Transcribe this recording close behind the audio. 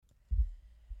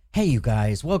Hey, you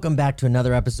guys, welcome back to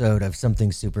another episode of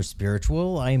Something Super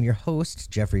Spiritual. I am your host,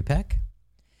 Jeffrey Peck,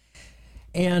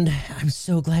 and I'm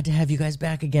so glad to have you guys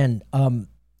back again.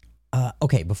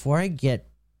 Okay, before I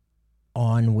get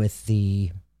on with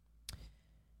the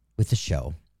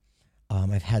show,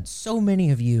 I've had so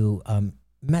many of you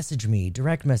message me,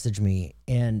 direct message me,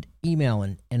 and email,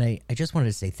 and I just wanted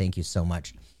to say thank you so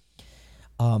much.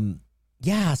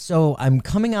 So I'm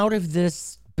coming out of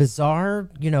this bizarre,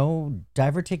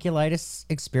 diverticulitis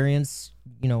experience,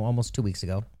 almost 2 weeks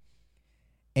ago,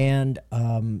 and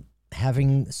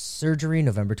having surgery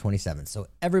November 27th. So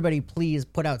everybody, please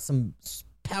put out some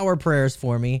power prayers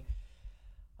for me.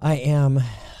 I am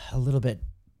a little bit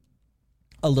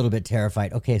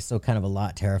terrified. Okay, so kind of a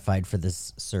lot terrified for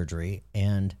this surgery,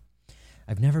 and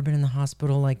I've never been in the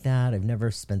hospital like that. I've never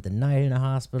spent the night in a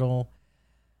hospital.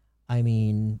 I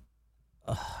mean,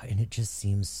 and it just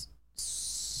seems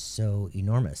so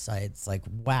enormous. It's like,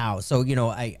 wow. So,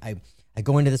 I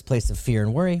go into this place of fear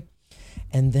and worry,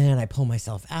 and then I pull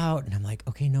myself out and I'm like,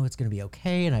 okay, no, it's going to be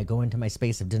okay. And I go into my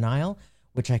space of denial,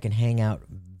 which I can hang out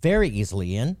very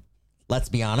easily in. Let's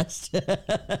be honest.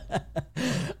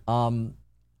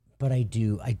 But I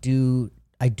do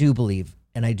believe,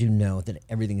 and I do know that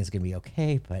everything is going to be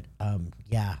okay. But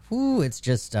it's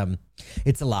just,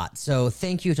 it's a lot. So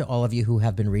thank you to all of you who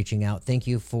have been reaching out. Thank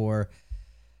you for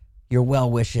your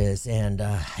well wishes, and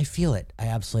I feel it. I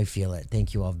absolutely feel it.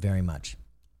 Thank you all very much.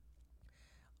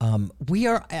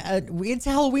 It's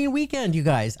Halloween weekend, you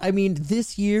guys. I mean,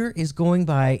 this year is going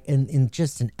by in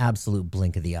just an absolute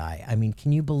blink of the eye. I mean,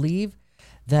 can you believe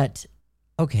that?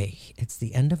 Okay, it's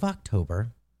the end of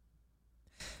October.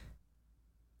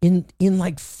 In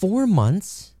like 4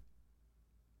 months,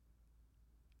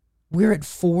 we're at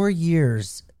 4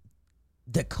 years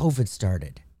that COVID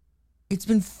started. It's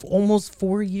been almost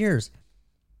 4 years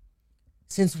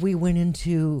since we went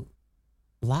into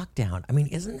lockdown. I mean,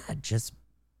 isn't that just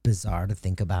bizarre to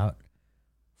think about?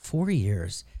 4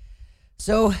 years.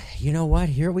 So, you know what?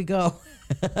 Here we go.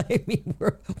 I mean,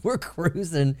 we're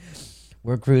cruising.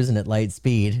 We're cruising at light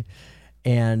speed.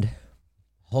 And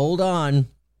hold on.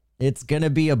 It's going to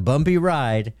be a bumpy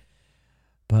ride.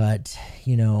 But,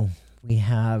 we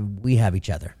have each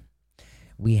other.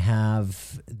 We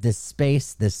have this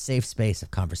space, this safe space of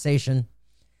conversation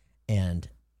and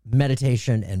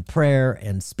meditation and prayer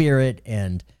and spirit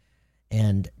and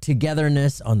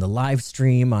togetherness on the live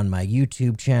stream on my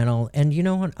YouTube channel, and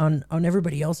on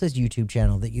everybody else's YouTube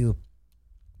channel that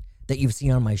you've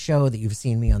seen on my show, that you've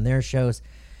seen me on their shows,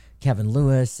 Kevin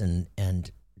Lewis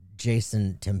and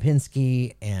Jason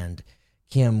Tempinski and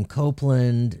Kim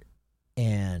Copeland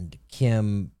and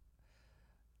Kim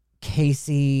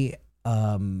Casey.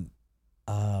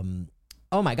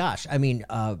 Oh my gosh. I mean,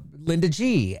 Linda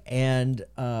G and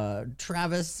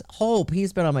Travis Hope.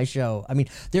 He's been on my show. I mean,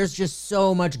 there's just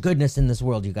so much goodness in this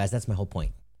world, you guys. That's my whole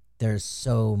point. There's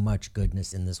so much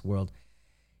goodness in this world,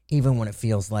 even when it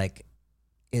feels like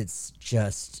it's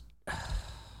just,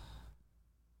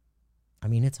 I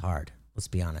mean, it's hard. Let's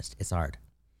be honest. It's hard.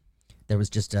 There was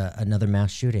just another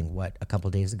mass shooting, a couple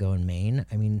days ago in Maine.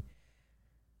 I mean,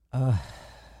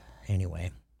 anyway.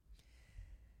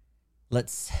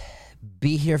 Let's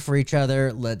be here for each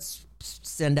other. Let's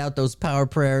send out those power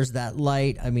prayers, that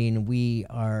light. I mean, we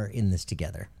are in this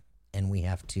together, and we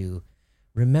have to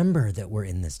remember that we're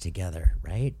in this together,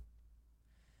 right?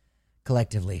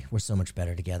 Collectively, we're so much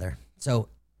better together. So,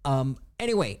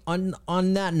 anyway, on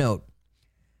that note,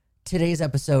 today's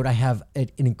episode, I have an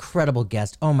incredible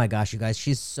guest. Oh my gosh, you guys,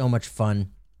 she's so much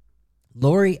fun.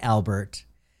 Lauri Albert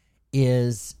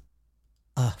is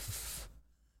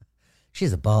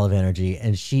she's a ball of energy,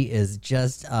 and she is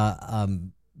just a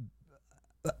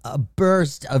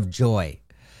burst of joy.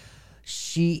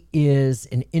 She is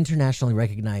an internationally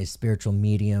recognized spiritual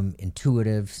medium,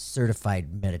 intuitive,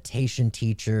 certified meditation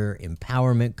teacher,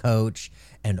 empowerment coach,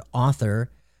 and author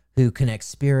who connects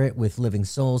spirit with living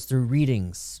souls through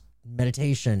readings,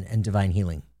 meditation, and divine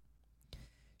healing.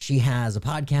 She has a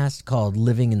podcast called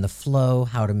Living in the Flow: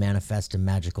 How to Manifest a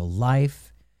Magical Life.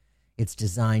 It's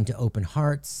designed to open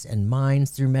hearts and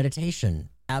minds through meditation,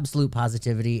 absolute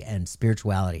positivity, and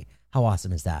spirituality. How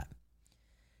awesome is that?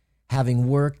 Having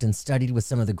worked and studied with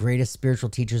some of the greatest spiritual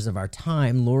teachers of our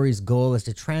time, Lauri's goal is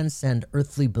to transcend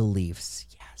earthly beliefs,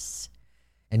 yes,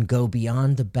 and go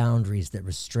beyond the boundaries that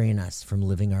restrain us from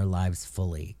living our lives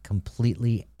fully,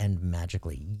 completely, and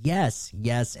magically. Yes,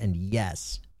 yes, and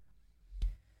yes.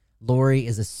 Lauri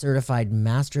is a certified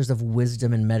Masters of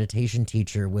Wisdom and Meditation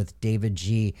teacher with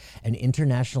Hv+G, an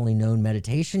internationally known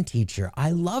meditation teacher.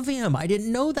 I love him. I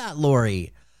didn't know that,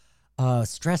 Lauri.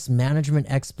 Stress management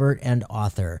expert and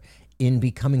author, In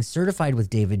becoming certified with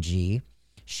David G,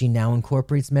 she now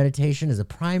incorporates meditation as a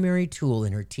primary tool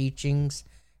in her teachings,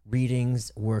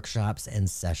 readings, workshops, and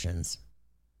sessions.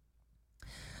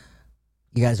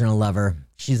 You guys are going to love her.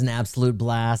 She's an absolute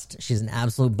blast. She's an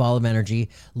absolute ball of energy.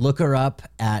 Look her up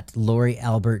at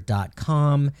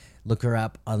laurialbert.com. Look her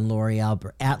up on Lauri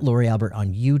Albert, at Lauri Albert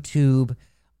on YouTube.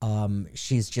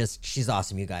 She's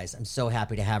awesome, you guys. I'm so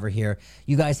happy to have her here.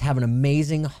 You guys have an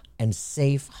amazing and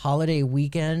safe holiday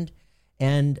weekend.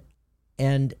 And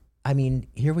I mean,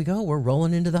 here we go. We're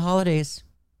rolling into the holidays.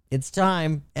 It's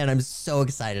time, and I'm so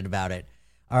excited about it.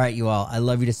 All right, you all. I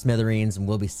love you to smithereens, and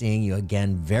we'll be seeing you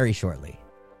again very shortly.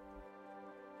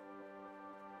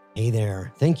 Hey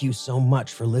there. Thank you so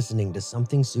much for listening to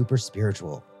Something Super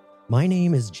Spiritual. My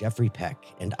name is Jeffrey Peck,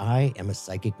 and I am a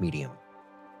psychic medium.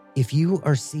 If you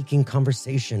are seeking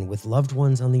conversation with loved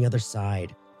ones on the other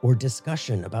side, or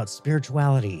discussion about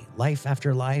spirituality, life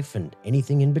after life, and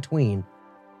anything in between,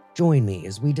 join me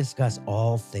as we discuss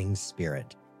all things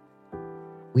spirit.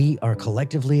 We are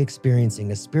collectively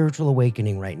experiencing a spiritual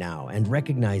awakening right now and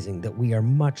recognizing that we are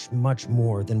much, much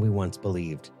more than we once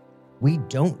believed. We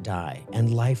don't die,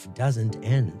 and life doesn't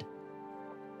end.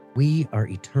 We are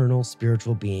eternal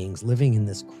spiritual beings living in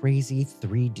this crazy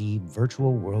 3D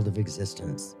virtual world of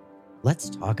existence.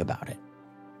 Let's talk about it.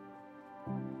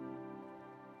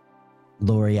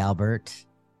 Lauri Albert,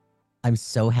 I'm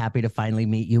so happy to finally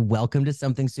meet you. Welcome to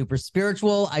Something Super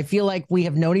Spiritual. I feel like we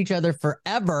have known each other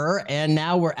forever, and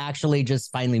now we're actually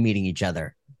just finally meeting each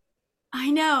other.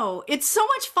 I know. It's so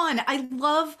much fun. I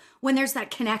love when there's that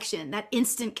connection, that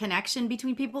instant connection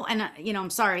between people. And,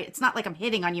 I'm sorry. It's not like I'm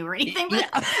hitting on you or anything. But,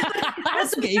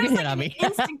 That's okay. You can hit on me.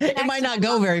 It might not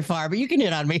go very far, but you can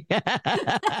hit on me.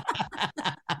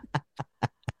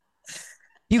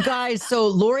 You guys, so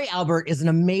Lauri Albert is an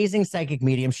amazing psychic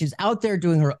medium. She's out there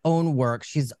doing her own work.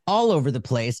 She's all over the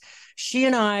place. She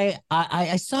and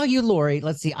I saw you, Lauri.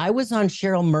 Let's see. I was on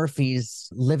Cheryl Murphy's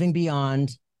Living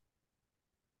Beyond.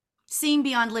 Seeing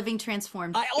Beyond Living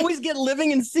Transformed. I always get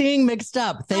living and seeing mixed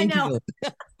up. Thank you.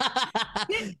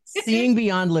 Seeing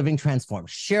Beyond Living Transformed.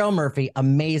 Cheryl Murphy,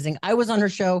 amazing. I was on her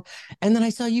show, and then I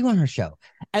saw you on her show.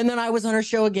 And then I was on her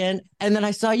show again, and then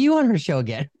I saw you on her show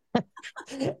again.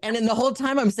 And in the whole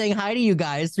time I'm saying hi to you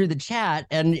guys through the chat,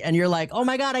 and you're like, oh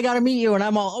my God, I got to meet you. And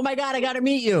I'm all, oh my God, I got to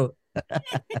meet you.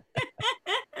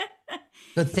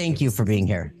 So thank you for being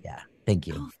here. Yeah, thank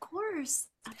you. Oh, of course.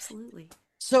 Absolutely.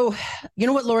 So, you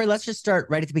know what, Lauri, let's just start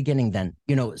right at the beginning then.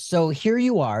 So here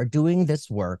you are doing this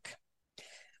work.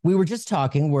 We were just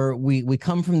talking where we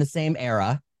come from the same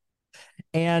era.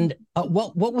 And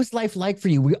what was life like for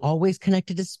you? Were you always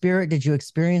connected to spirit? Did you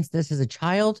experience this as a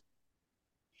child?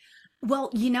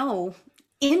 Well,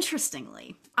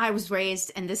 interestingly, I was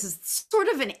raised, and this is sort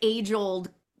of an age-old,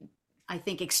 I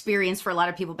think, experience for a lot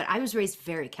of people, but I was raised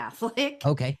very Catholic.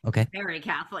 Okay. Very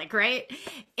Catholic, right?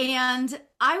 And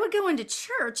I would go into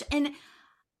church, and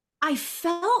I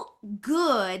felt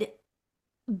good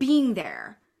being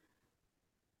there,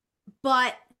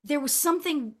 but there was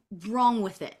something wrong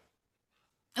with it.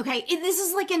 Okay, this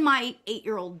is like in my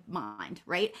 8-year-old mind,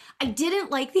 right? I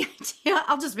didn't like the idea.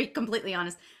 I'll just be completely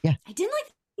honest. Yeah. I didn't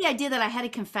like the idea that I had to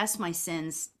confess my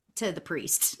sins to the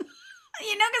priest. Because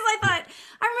I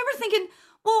remember thinking,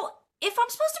 well, if I'm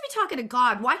supposed to be talking to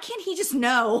God, why can't he just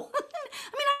know? I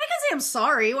can say I'm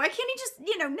sorry. Why can't he just,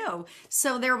 know?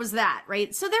 So there was that,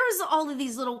 right? So there was all of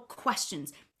these little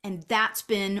questions. And that's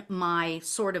been my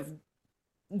sort of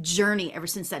journey ever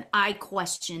since then. I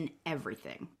question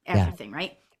everything,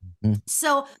 right? Mm-hmm.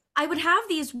 So I would have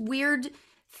these weird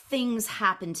things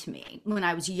happen to me when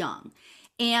I was young.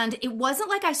 And it wasn't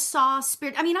like I saw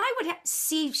spirit. I would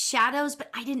see shadows, but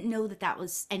I didn't know that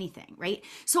was anything, right?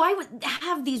 So I would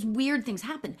have these weird things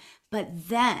happen. But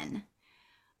then,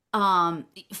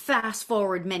 fast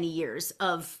forward many years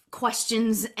of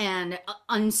questions and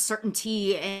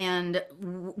uncertainty and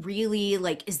really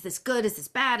like, is this good? Is this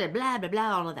bad? And blah, blah,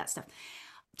 blah, all of that stuff.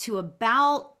 To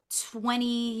about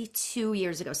 22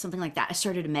 years ago, something like that, I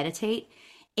started to meditate.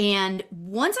 And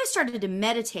once I started to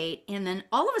meditate, and then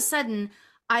all of a sudden,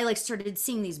 I started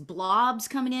seeing these blobs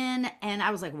coming in, and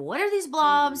I was like, what are these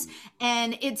blobs?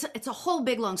 And it's a whole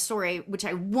big long story, which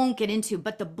I won't get into,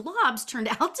 but the blobs turned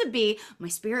out to be my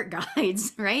spirit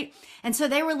guides, right? And so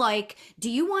they were like, do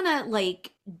you want to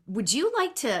would you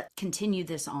like to continue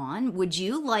this on? Would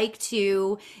you like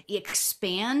to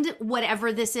expand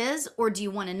whatever this is, or do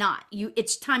you want to not?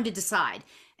 It's time to decide.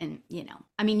 And, you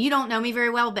don't know me very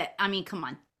well, but come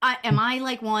on. Am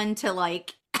I one to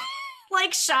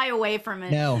shy away from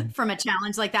it, from a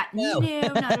challenge like that? No,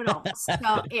 not at all. So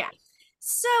yeah.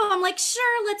 So I'm like,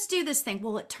 sure, let's do this thing.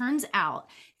 Well, it turns out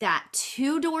that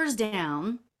 2 doors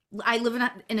down, I live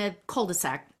in a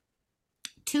cul-de-sac.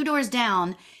 2 doors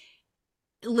down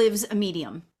lives a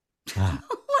medium. Ah,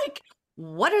 Like,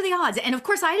 what are the odds? And of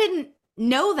course, I didn't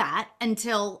know that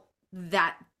until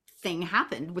that thing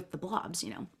happened with the blobs,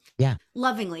 yeah.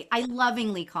 I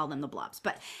lovingly call them the blobs.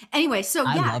 But anyway, so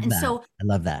I yeah. love And that. so I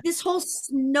love that. this whole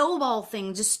snowball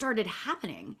thing just started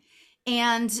happening.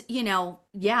 And,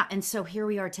 yeah. And so here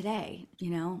we are today,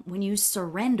 when you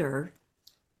surrender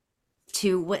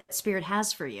to what spirit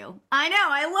has for you. I know.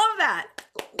 I love that.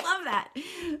 Love that.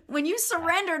 When you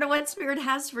surrender to what spirit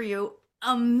has for you,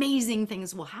 amazing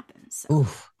things will happen.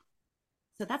 Oof.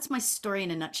 So that's my story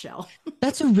in a nutshell.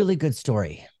 That's a really good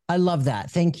story. I love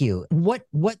that. Thank you. What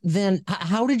then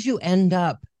how did you end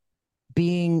up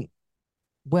being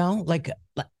well, like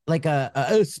a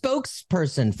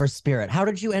spokesperson for spirit? How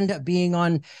did you end up being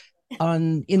on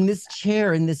in this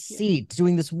chair in this seat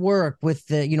doing this work with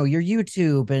the your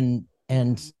YouTube and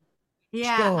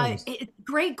Yeah, shows?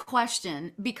 great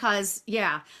question because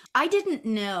yeah, I didn't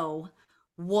know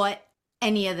what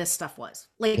any of this stuff was.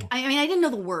 Like, Yeah. I mean, I didn't know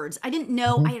the words. I didn't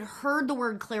know. I Mhm. had heard the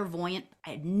word clairvoyant.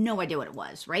 I had no idea what it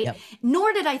was, right? Yep.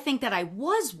 Nor did I think that I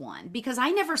was one because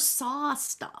I never saw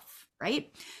stuff,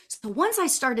 right? So once I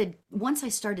started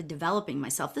developing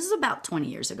myself, this is about 20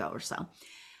 years ago or so.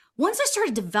 Once I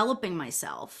started developing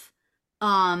myself,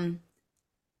 um,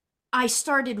 I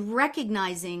started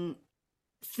recognizing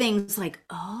things like,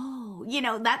 oh,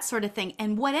 that sort of thing.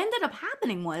 And what ended up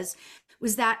happening was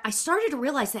that I started to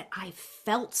realize that I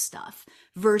felt stuff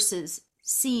versus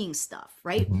seeing stuff,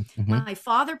 right? Hmm. Hmm. My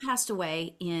father passed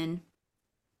away in,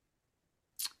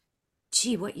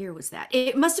 gee, what year was that?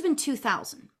 It must have been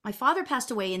 2000. My father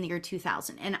passed away in the year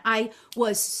 2000. And I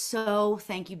was so,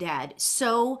 thank you, Dad,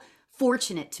 so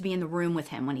fortunate to be in the room with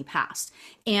him when he passed.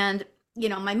 And,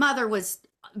 my mother was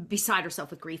beside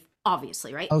herself with grief,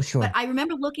 obviously, right? Oh, But sure. I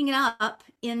remember looking it up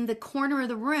in the corner of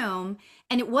the room,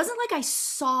 and it wasn't like I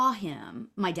saw him,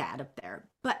 my dad up there,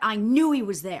 but I knew he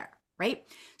was there, right?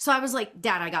 So I was like,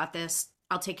 Dad, I got this.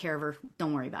 I'll take care of her.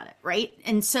 Don't worry about it, right?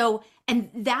 And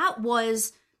that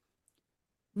was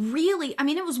really, I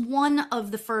mean, it was one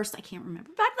of the first, I can't remember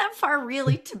back that far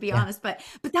really, to be Yeah. honest, but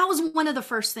that was one of the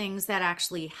first things that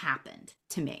actually happened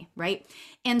to me, right?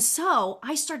 And so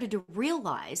I started to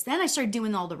realize, then I started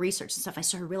doing all the research and stuff. I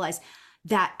started to realize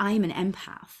that I'm an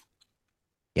empath.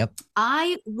 Yep.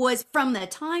 I was, from the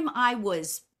time I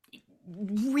was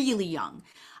really young,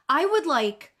 I would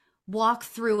like walk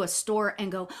through a store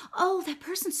and go, oh, that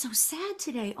person's so sad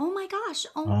today, oh my gosh,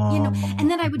 oh, and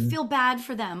then I would Mhm. feel bad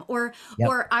for them, or Yep.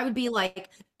 I would be like,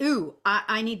 ooh,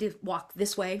 I need to walk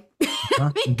this way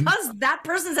Mhm. because that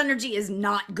person's energy is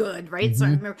not good, right? So I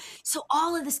Mhm. remember, so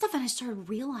all of this stuff, and I started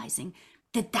realizing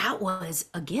that that was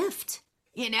a gift.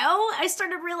 I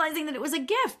started realizing that it was a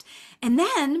gift. And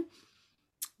then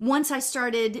once I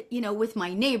started, with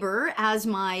my neighbor as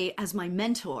my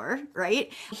mentor,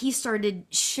 right? He started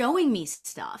showing me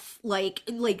stuff like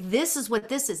this is what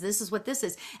this is, this is what this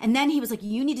is. And then he was like,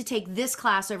 you need to take this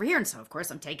class over here. And so of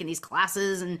course I'm taking these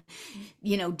classes and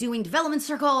doing development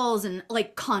circles and like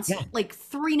Yeah. constant, like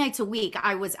 3 nights a week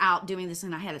I was out doing this,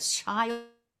 and I had a child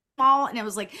and I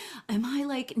was like, am I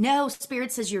like, no,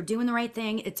 spirit says you're doing the right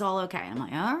thing, it's all okay. I'm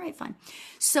like, all right, fine.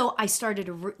 So I started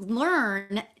to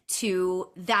learn to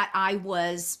that I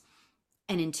was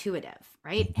an intuitive,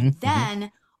 right? Mhm. And Mhm.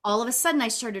 then all of a sudden I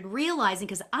started realizing,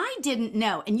 because I didn't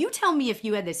know, and you tell me if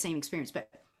you had the same experience, but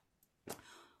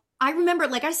I remember,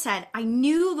 like I said, I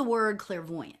knew the word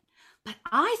clairvoyant, but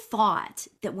I thought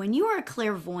that when you were a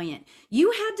clairvoyant,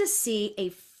 you had to see a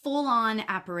full on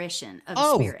apparition of a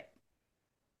Oh, spirit,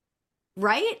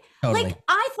 right? totally. Like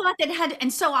I thought that had,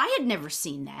 and so I had never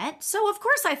seen that. So of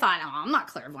course I thought, oh, I'm not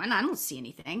clairvoyant. I don't see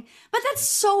anything. But that's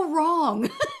so wrong.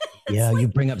 It's Yeah, you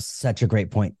like, bring up such a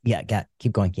great point. Yeah,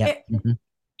 keep going. Yep. it, Mhm.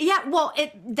 yeah, well,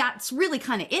 that's really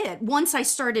kind of it. Once I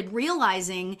started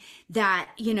realizing that,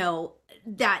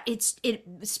 that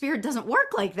spirit doesn't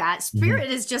work like that. Mhm.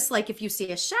 Spirit is just like if you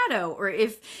see a shadow, or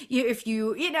if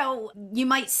you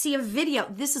might see a video.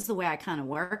 This is the way I kind of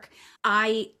work.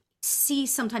 I see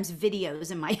sometimes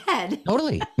videos in my head.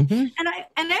 Totally. Mhm. And I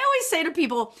always say to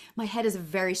people, my head is a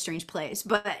very strange place,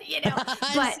 but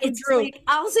It's but so it's true. like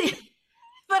I'll say,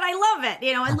 but I love it.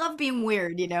 I Yeah. love being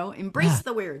weird, Yeah. embrace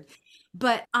the weird.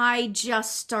 But I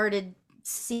just started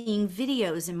seeing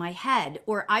videos in my head,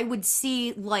 or I would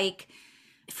see, like,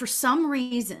 for some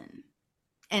reason,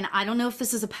 and I don't know if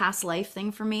this is a past life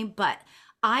thing for me, but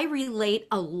I relate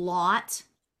a lot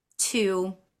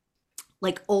to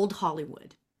like old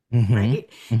Hollywood. Mm-hmm. right?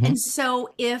 Mm-hmm. And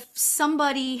so if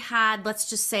somebody had, let's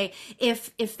just say,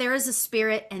 if there is a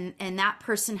spirit and that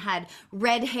person had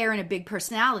red hair and a big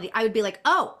personality, I would be like,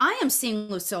 oh, I am seeing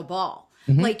Lucille Ball.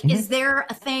 Mm-hmm. Like, Mm-hmm. is there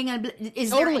a thing? Is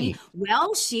there any? Totally.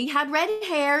 Well, she had red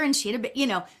hair and she had a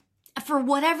bit, for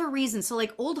whatever reason. So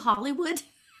like old Hollywood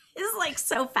is like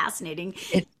so fascinating.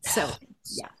 It, So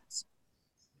yeah.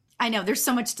 I know there's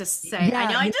so much to say. I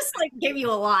yeah, know I just like gave you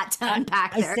a lot to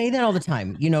unpack I there. say that all the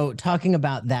time, talking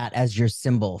about that as your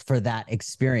symbol for that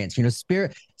experience.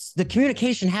 Spirit, the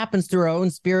communication happens through our own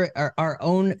spirit, our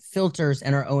own filters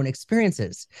and our own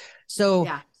experiences. So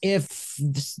Yeah. if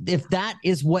that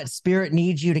is what spirit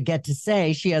needs you to get to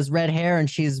say, she has red hair and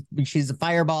she's a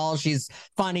fireball, she's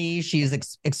funny, she's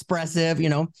expressive,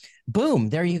 boom,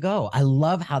 there you go. I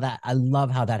love how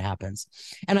that happens.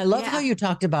 And I love how Yeah. you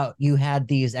talked about you had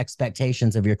these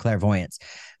expectations of your clairvoyance,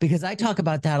 because I talk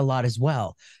about that a lot as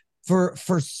well. For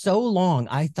so long,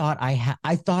 I thought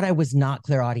I thought I was not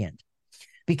clairaudient,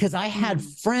 because I had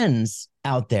friends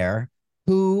out there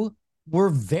who were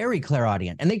very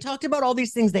clairaudient, and they talked about all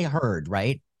these things they heard,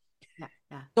 right? Yeah.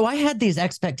 Yeah. So I had these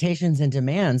expectations and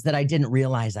demands that I didn't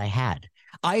realize I had.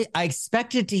 I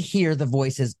expected to hear the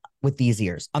voices with these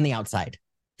ears on the outside.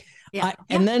 Yeah.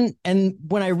 And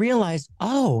when I realized,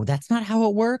 oh, that's not how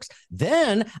it works,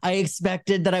 then I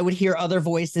expected that I would hear other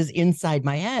voices inside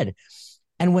my head.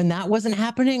 And when that wasn't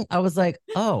happening, I was like,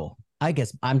 oh, I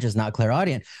guess I'm just not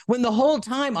clairaudient. When the whole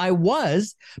time I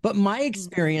was, but my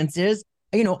experience is,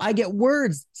 I get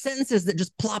words, sentences that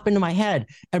just plop into my head,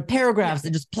 and paragraphs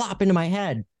that just plop into my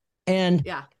head. And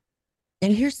Yeah.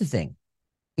 and here's the thing,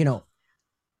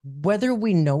 whether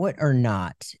we know it or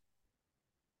not,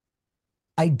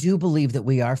 I do believe that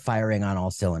we are firing on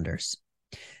all cylinders.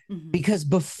 Because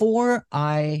before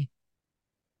I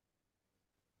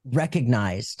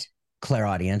recognized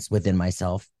clairaudience within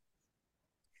myself,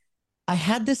 I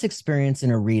had this experience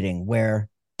in a reading where,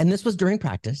 and this was during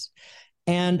practice,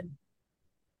 and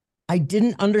I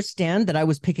didn't understand that I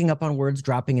was picking up on words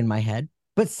dropping in my head,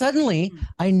 but suddenly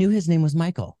I knew his name was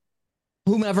Michael,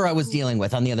 whomever I was dealing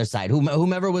with on the other side,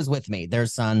 whomever was with me, their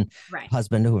son, Right.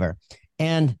 husband, whoever.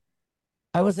 And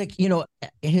I was like,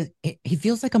 he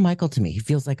feels like a Michael to me. He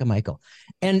feels like a Michael.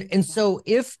 And so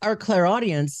if our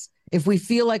clairaudience, if we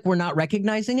feel like we're not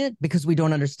recognizing it because we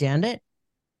don't understand it,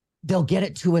 they'll get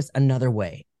it to us another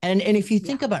way. And if you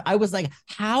think about it, I was like,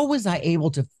 how was I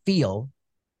able to feel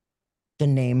the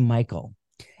name Michael?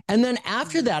 And then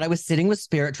after that, I was sitting with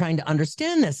spirit trying to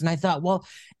understand this. And I thought, well,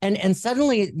 and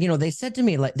suddenly, they said to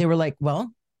me, like, they were like,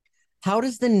 well, how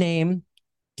does the name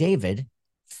David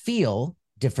feel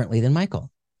differently than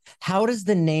Michael? How does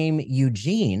the name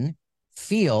Eugene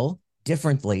feel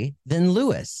differently than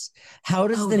Lewis? How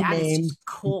does the name,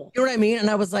 cool? You know what I mean? And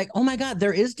I was like, oh my God,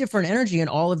 there is different energy in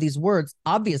all of these words.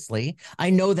 Obviously, I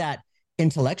know that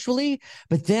intellectually,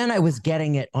 but then I was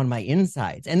getting it on my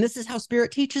insides. And this is how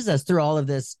spirit teaches us through all of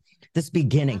this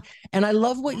beginning. And I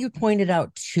love what you pointed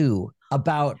out too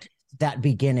about that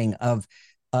beginning of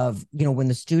when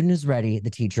the student is ready,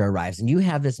 the teacher arrives, and you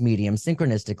have this medium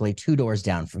synchronistically 2 doors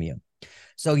down from you.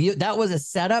 So that was a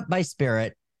setup by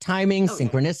spirit, timing,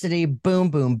 synchronicity, boom,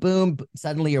 boom, boom.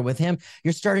 Suddenly you're with him.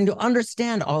 You're starting to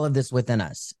understand all of this within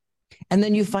us. And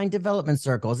then you find development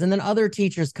circles, and then other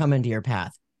teachers come into your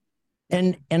path.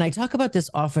 And I talk about this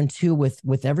often too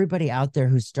with everybody out there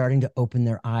who's starting to open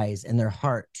their eyes and their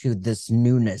heart to this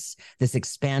newness, this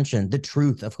expansion, the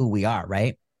truth of who we are,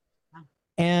 right?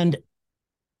 And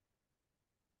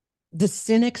the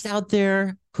cynics out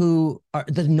there who are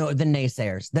the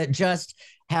naysayers that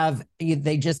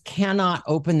they just cannot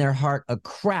open their heart a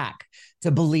crack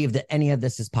to believe that any of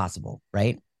this is possible,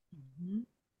 right?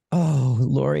 Oh,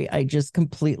 Lauri, I just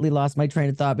completely lost my train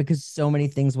of thought because so many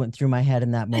things went through my head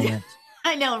in that moment.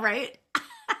 I know, right?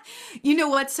 You know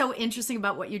what's so interesting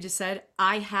about what you just said?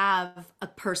 I have a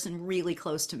person really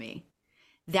close to me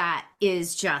that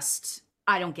is just,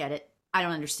 I don't get it. I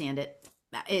don't understand it.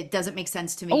 It doesn't make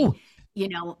sense to me.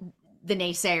 The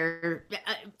naysayer,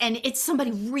 and it's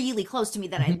somebody really close to me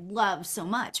that I love so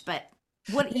much, but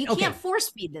you can't force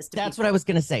feed this to That's people. what I was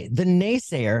going to say. The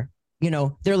naysayer,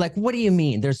 they're like, what do you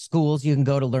mean? There's schools you can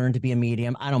go to learn to be a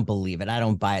medium. I don't believe it. I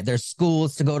don't buy it. There's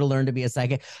schools to go to learn to be a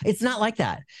psychic. It's not like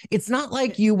that. It's not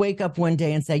like you wake up one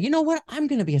day and say, you know what? I'm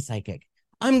going to be a psychic.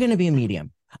 I'm going to be a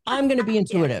medium. I'm going to be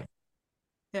intuitive.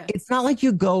 Yeah. It's not like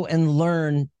you go and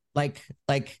learn like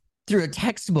through a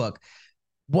textbook.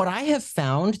 What I have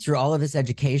found through all of this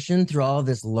education, through all of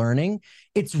this learning,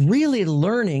 it's really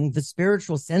learning the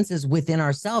spiritual senses within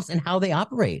ourselves and how they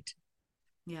operate.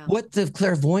 Yeah. what the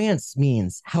clairvoyance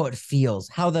means, how it feels,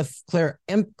 how the clair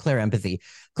empathy,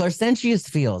 clairsentience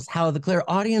feels, how the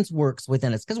clairaudience works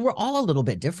within us, because we're all a little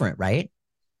bit different, right?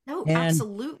 No, And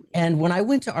absolutely. and when I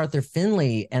went to Arthur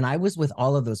Finley and I was with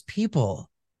all of those people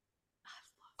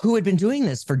who had been doing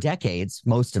this for decades,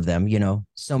 most of them,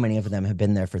 so many of them have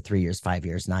been there for 3 years, 5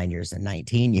 years, 9 years, and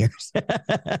 19 years,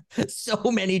 so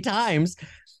many times.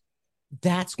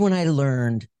 That's when I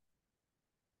learned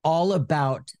all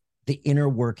about the inner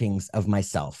workings of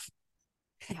myself.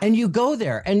 Yeah. And you go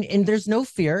there and there's no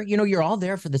fear. You're all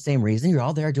there for the same reason. You're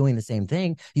all there doing the same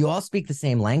thing. You all speak the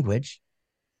same language.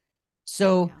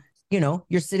 So, Yeah.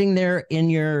 you're sitting there in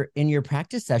your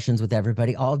practice sessions with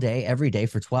everybody all day, every day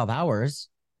for 12 hours.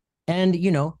 And,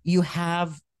 you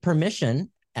have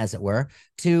permission, as it were,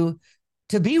 to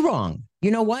be wrong. You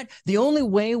know what? The only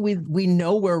way we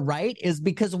know we're right is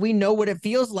because we know what it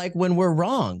feels like when we're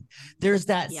wrong. There's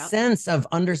that Yep. sense of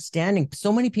understanding.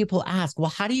 So many people ask, well,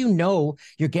 how do you know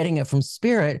you're getting it from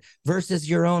spirit versus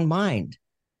your own mind?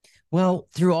 Well,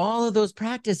 through all of those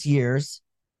practice years,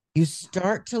 you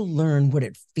start to learn what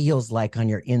it feels like on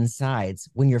your insides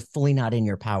when you're fully not in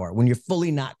your power, when you're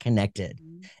fully not connected.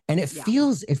 And it Yeah.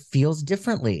 feels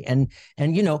differently. And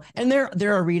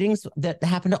there are readings that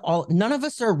happen to all. None of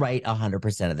us are right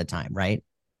 100% of the time, right?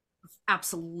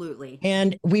 Absolutely.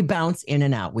 And we bounce in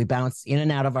and out. We bounce in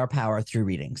and out of our power through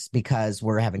readings because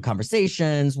we're having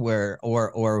conversations where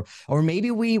or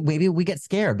maybe we get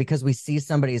scared because we see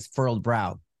somebody's furrowed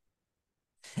brow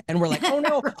and we're like, oh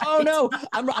no, oh Right. no,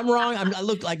 I'm wrong. I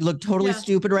look totally Yeah.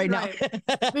 stupid right now. Right.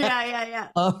 Yeah. Yeah.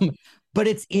 Yeah. But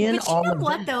it's in But you all know of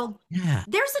what, that. though? Yeah,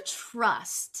 There's a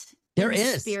trust there in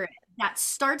is. spirit that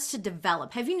starts to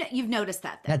develop. You've noticed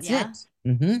that then? That's Yeah. it.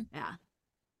 Mm-hmm. Yeah.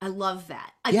 I love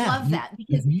that. I Yeah. love that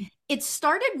because Mhm. it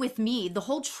started with me. The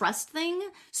whole trust thing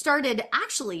started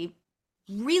actually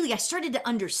really, I started to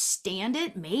understand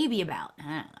it maybe about, I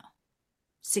don't know,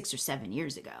 6 or 7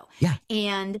 years ago. Yeah.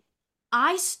 And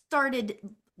I started,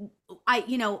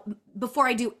 before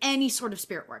I do any sort of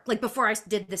spirit work, like before I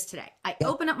did this today, I Yep.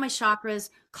 open up my chakras,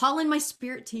 call in my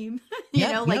spirit team, Yep.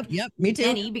 Yep. like Yep. Me too.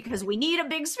 many, because we need a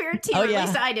big spirit team, Oh or at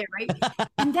least yeah. I did, right?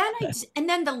 And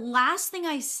then the last thing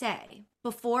I say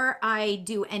before I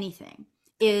do anything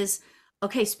is,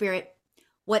 okay, spirit,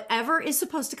 whatever is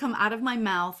supposed to come out of my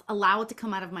mouth, allow it to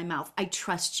come out of my mouth. I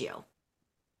trust you,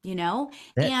 you know?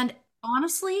 That, And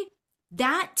honestly,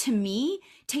 that to me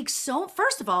takes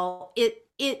first of all,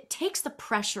 it takes the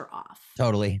pressure off,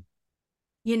 totally.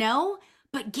 you know?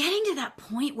 But getting to that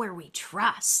point where we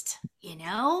trust,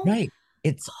 Right.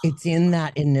 It's in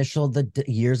that initial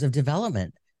years of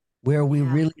development where we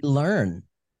Yeah. really learn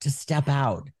to step Yeah.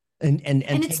 out and And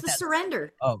it's take the that.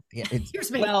 surrender. Oh, yeah. It's Here's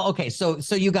me. well, okay. So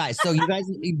you guys,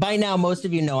 by now, most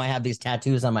of you know I have these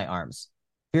tattoos on my arms.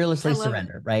 I Fearlessly love it.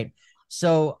 surrender, right?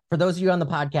 So for those of you on the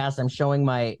podcast, I'm showing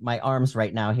my arms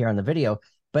right now here on the video.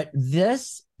 But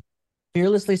this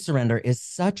fearlessly surrender is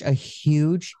such a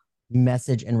huge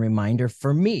message and reminder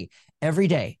for me every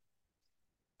day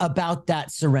about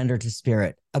that surrender to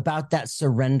spirit, about that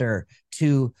surrender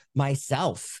to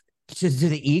myself, to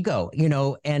the ego,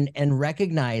 and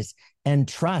recognize and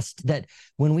trust that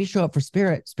when we show up for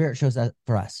spirit, spirit shows up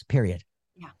for us, period.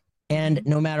 Yeah. And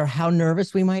no matter how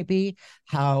nervous we might be,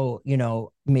 how,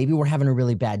 maybe we're having a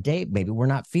really bad day, maybe we're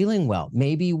not feeling well,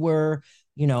 maybe we're,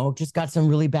 just got some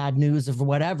really bad news of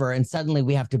whatever, and suddenly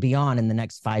we have to be on in the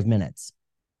next 5 minutes.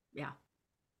 Yeah.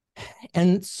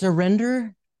 And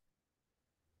surrender,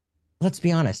 let's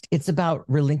be honest, it's about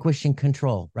relinquishing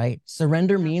control, right?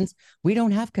 Surrender Yeah. means we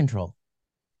don't have control.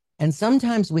 And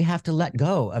sometimes we have to let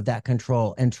go of that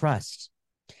control and trust.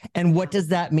 And what does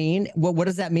that mean? What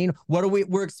does that mean? What are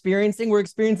we're experiencing? We're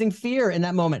experiencing fear in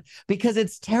that moment because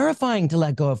it's terrifying to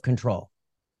let go of control.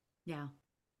 Yeah.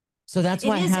 So that's It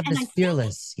why I is. have And this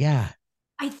fearless. Yeah.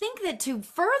 I think that to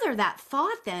further that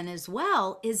thought then as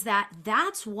well is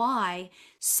that's why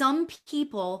some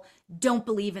people don't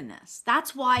believe in this.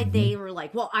 That's why Mhm. they were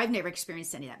like, well, I've never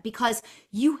experienced any of that, because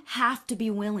you have to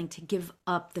be willing to give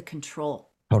up the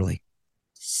control. Totally.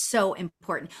 So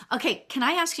important. Okay, can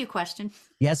I ask you a question?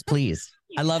 Yes, please.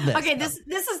 I love this. Okay, this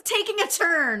is taking a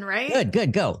turn, right?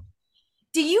 Good. Go.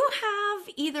 Do you have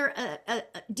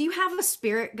do you have a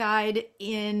spirit guide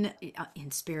in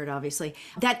spirit, obviously,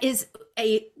 that is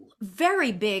a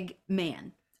very big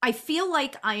man? I feel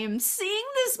like I am seeing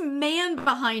this man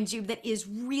behind you that is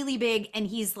really big, and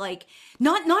he's like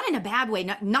not in a bad way,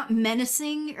 not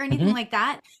menacing or anything Mhm. like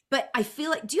that, but I feel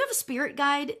like, do you have a spirit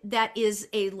guide that is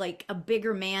a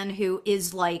bigger man who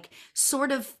is like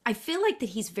sort of, I feel like that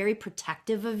he's very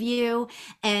protective of you,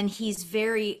 and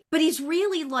but he's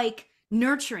really like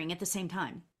nurturing at the same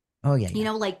time. Oh yeah, you yeah.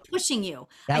 know, like pushing you.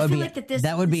 That I would feel be like that this,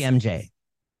 that would be this MJ.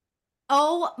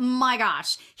 oh my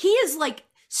gosh, he is like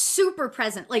super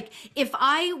present. Like if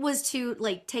I was to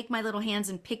like take my little hands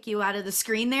and pick you out of the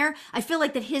screen there, I feel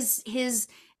like that his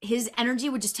energy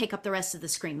would just take up the rest of the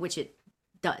screen, which it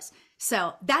does.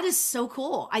 So that is so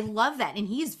cool. I love that. And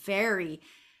he's very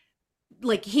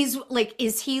like, he's like,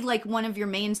 is he like one of your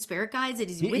main spirit guides?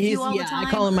 Is he with you all the Yeah, I time?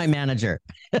 call him my manager.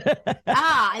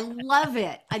 Ah, I love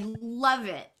it. I love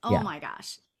it. Oh Yeah. my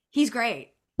gosh. He's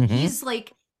great. Hmm. He's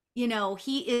like, you know,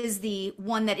 he is the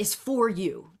one that is for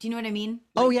you. Do you know what I mean?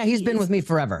 Oh Like yeah, he's he been with is, me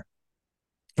forever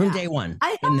from yeah. day one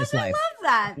I in this life. love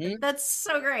that. Mhm. That's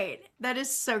so great. That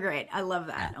is so great. I love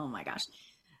Yeah. that. Oh my gosh.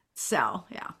 So,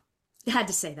 yeah. Had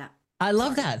to say that. I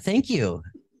love Sorry. that. Thank you.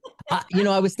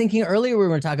 I was thinking earlier we were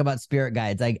going to talk about spirit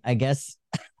guides. I guess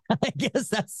I guess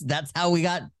that's how we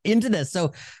got into this.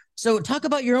 So talk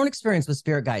about your own experience with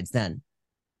spirit guides then.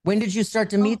 When did you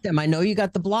start to Oh, meet them? I know you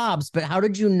got the blobs, but how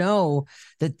did you know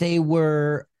that they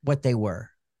were what they were?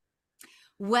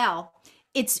 well,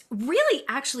 it's really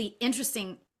actually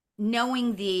interesting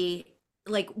knowing the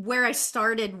like where I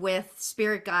started with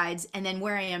spirit guides and then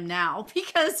where I am now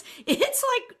because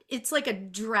it's like a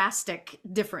drastic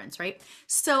difference, right?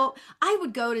 So I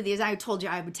would go to these, I told you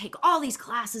I would take all these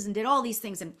classes and did all these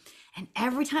things and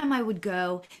every time I would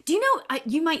go, do you know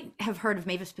you might have heard of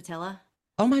Mavis Patilla?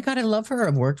 Oh my God, I love her.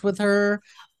 I've worked with her.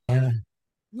 Yeah.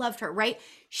 Loved her, right?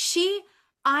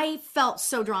 I felt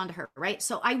so drawn to her, right?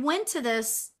 So I went to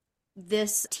this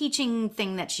teaching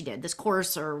thing that she did, this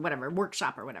course or whatever,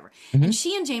 workshop or whatever. Mhm. And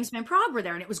she and James Van Prague were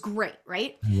there and it was great,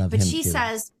 right? I love But him too.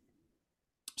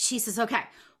 she says, okay,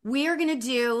 we're going to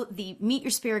do the meet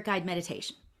your spirit guide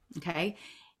meditation. Okay.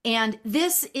 And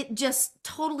this, it just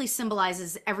totally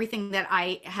symbolizes everything that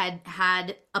I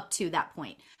had up to that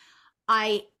point.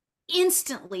 I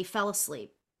instantly fell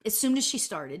asleep as soon as she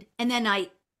started. And then I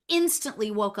instantly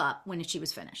woke up when she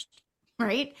was finished.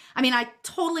 Right. I mean, I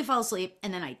totally fell asleep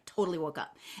and then I totally woke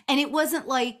up. And it wasn't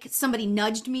like somebody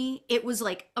nudged me. It was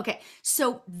like, okay,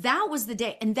 so that was the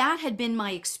day. And that had been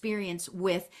my experience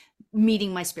with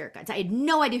meeting my spirit guides. I had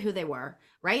no idea who they were.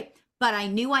 Right. But I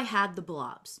knew I had the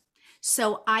blobs.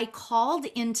 So I called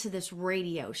into this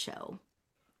radio show.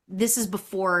 This is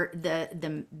before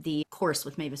the course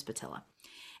with Mavis Patilla.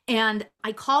 And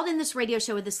I called in this radio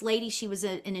show with this lady. She was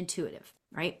an intuitive,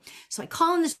 right? So I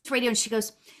call in this radio and she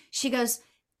goes,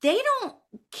 they don't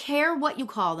care what you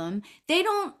call them. They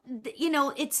don't, you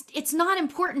know, it's not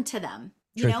important to them,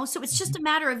 you Sure. know? So it's just a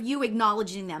matter of you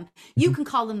acknowledging them. You Mhm. can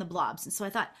call them the blobs. And so I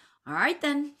thought, all right,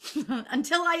 then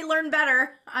until I learn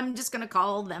better, I'm just going to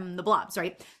call them the blobs,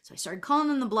 right? So I started calling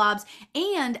them the blobs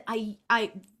and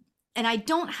I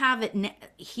don't have it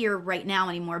here right now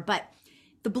anymore, but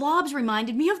the blobs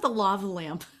reminded me of the lava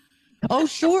lamp, Oh,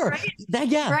 sure. right?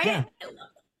 Yeah, Right? yeah,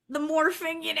 The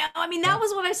morphing, you know. I mean, yeah. that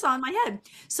was what I saw in my head.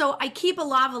 So I keep a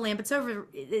lava lamp.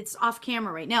 It's off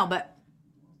camera right now, but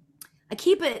I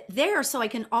keep it there so I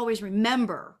can always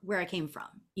remember where I came from,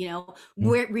 you know,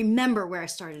 remember where I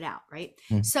started out, right?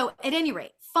 Mhm. So at any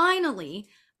rate, finally,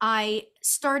 I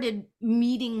started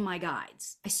meeting my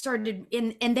guides. I started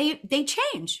in, and they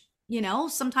change, you know.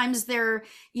 Sometimes they're,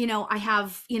 you know, I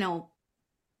have, you know,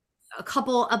 a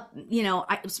couple of, you know,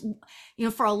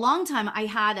 for a long time I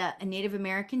had a Native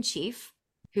American chief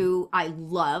who I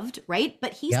loved, right?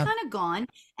 But he's Yeah. kind of gone.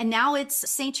 And now it's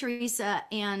Saint Teresa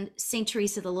and Saint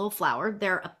Teresa the Little Flower.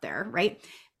 They're up there, right?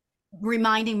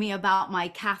 Reminding me about my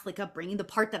Catholic upbringing, the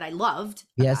part that I loved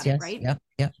Yes, about it, yes. right? Yeah,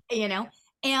 yeah. You know,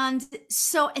 and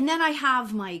so, and then I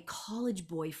have my college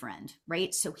boyfriend,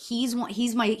 right? So he's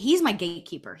my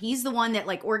gatekeeper. He's the one that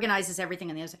like organizes everything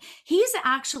on the other side. He's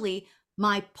actually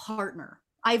my partner.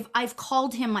 I've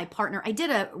called him my partner. I did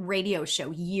a radio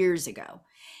show years ago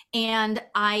and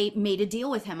I made a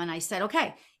deal with him and I said,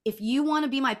 okay, if you want to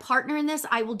be my partner in this,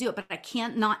 I will do it, but I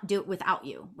can't not do it without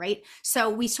you, right? So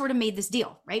we sort of made this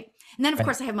deal, right? And then of Right.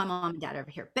 course I have my mom and dad over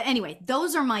here. But anyway,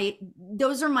 those are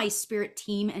my spirit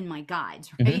team and my guides,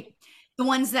 Mhm. right? The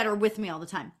ones that are with me all the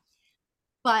time.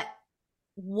 But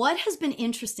what has been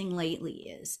interesting lately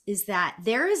is that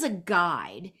there is a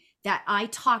guide that I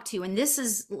talk to, and this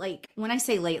is like, when I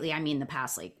say lately, I mean the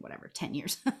past, like, whatever, 10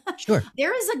 years. Sure.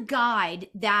 There is a guide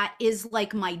that is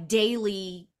like my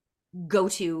daily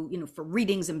go-to, you know, for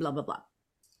readings and blah, blah, blah.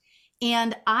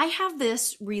 And I have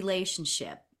this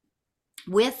relationship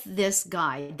with this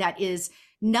guide that is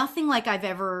nothing like I've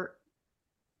ever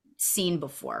seen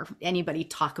before, anybody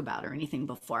talk about or anything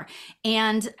before.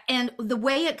 And the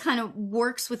way it kind of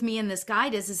works with me in this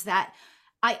guide is that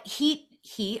I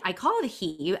call it a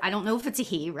he. I don't know if it's a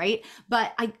he, right?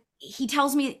 But he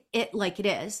tells me it like it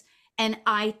is. and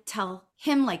I tell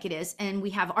him like it is. And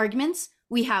we have arguments,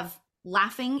 we have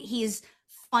laughing. He's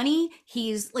funny.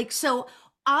 He's like, so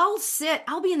I'll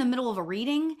be in the middle of a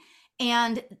reading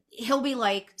and he'll be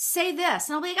like, say this.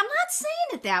 And I'll be like, I'm not saying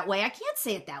it that way. I can't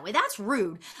say it that way. That's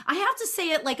rude. I have to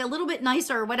say it like a little bit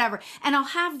nicer or whatever. And I'll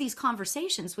have these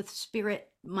conversations with Spirit,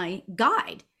 my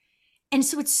guide. And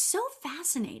so it's so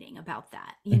fascinating about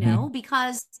that, you know,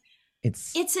 because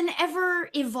it's an ever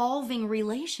evolving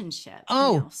relationship.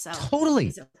 Oh, so totally.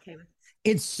 he's okay with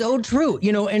It's so true,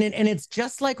 you know, and it's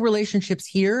just like relationships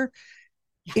here.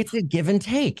 It's a give and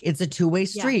take. It's a two-way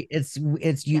street. It's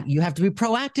you have to be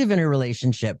proactive in a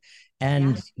relationship.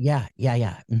 And I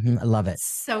love it.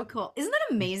 So cool. Isn't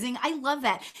that amazing? I love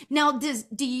that. Now,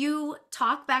 do you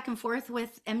talk back and forth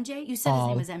with MJ? You said his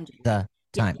name was MJ. The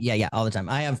time. Yeah, all the time.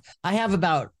 I have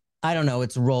about, I don't know,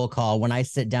 it's roll call when I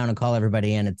sit down and call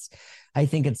everybody in. I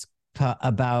think it's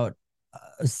about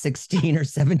 16 or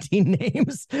 17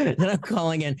 names that I'm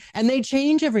calling in, and they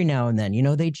change every now and then, you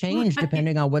know, they change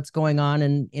depending on what's going on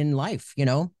in life, you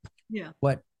know,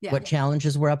 what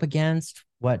challenges we're up against,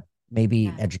 what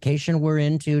maybe education we're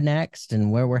into next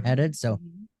and where we're headed. So,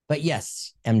 but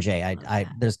yes, MJ,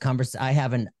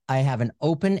 I have an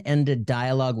open-ended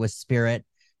dialogue with Spirit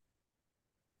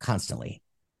constantly.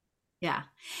 Yeah.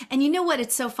 And you know what?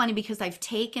 It's so funny because I've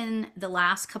taken the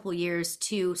last couple years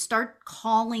to start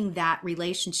calling that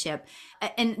relationship.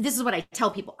 And this is what I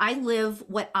tell people. I live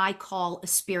what I call a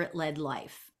spirit-led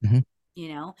life,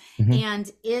 you know, and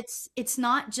it's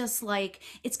not just like,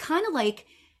 it's kind of like,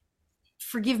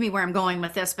 forgive me where I'm going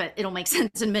with this, but it'll make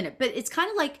sense in a minute, but it's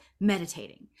kind of like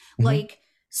meditating. Like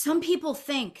some people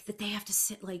think that they have to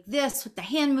sit like this with the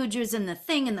hand mudras and the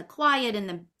thing and the quiet and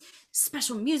the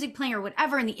special music playing or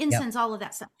whatever, and the incense, all of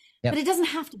that stuff. But it doesn't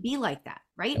have to be like that,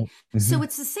 right? So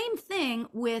it's the same thing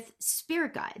with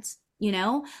spirit guides, you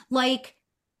know, like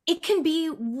it can be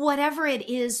whatever it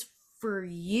is for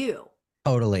you.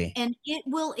 Totally. And it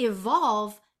will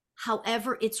evolve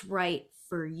however it's right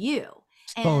for you.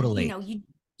 And, totally. You know,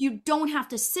 you don't have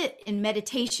to sit in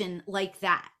meditation like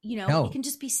that. You know, you can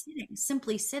just be sitting,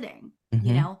 simply sitting,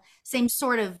 you know, same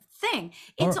sort of thing.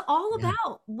 It's all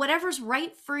about whatever's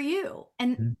right for you.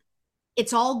 And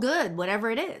it's all good,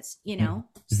 whatever it is, you know?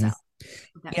 So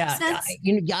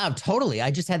totally.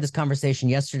 I just had this conversation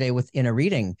yesterday in a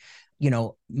reading. You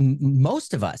know,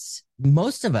 most of us,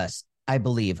 I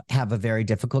believe, have a very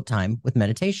difficult time with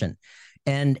meditation.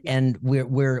 And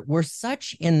we're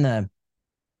such in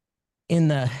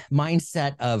the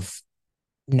mindset of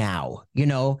now, you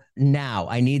know, now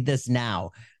I need this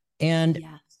now. And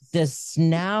this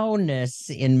nowness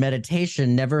in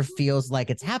meditation never feels like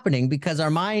it's happening because our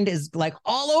mind is like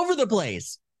all over the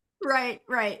place. Right.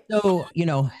 So, you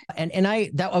know, and I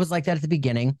was like that at the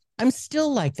beginning. I'm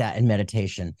still like that in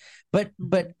meditation, but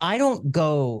I don't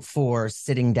go for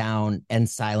sitting down and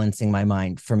silencing my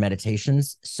mind for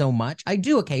meditations so much. I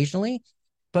do occasionally,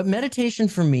 but meditation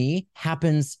for me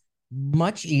happens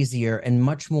much easier and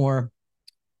much more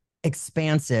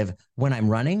expansive when I'm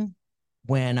running,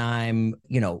 when I'm,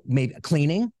 you know, maybe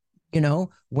cleaning, you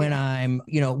know, when I'm,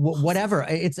 you know, whatever.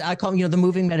 I call them, you know, the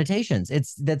moving meditations.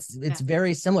 It's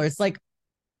very similar. It's like,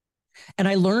 and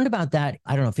I learned about that,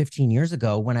 I don't know, 15 years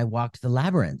ago when I walked the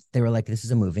labyrinth. They were like, this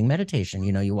is a moving meditation.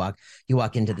 You know, you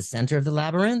walk into the center of the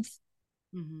labyrinth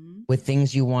with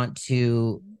things you want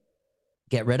to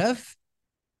get rid of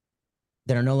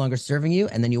that are no longer serving you.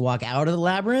 And then you walk out of the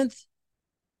labyrinth,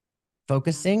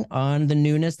 focusing on the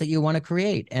newness that you want to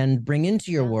create and bring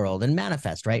into your world and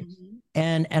manifest, right?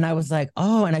 And I was like,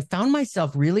 oh, and I found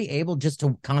myself really able just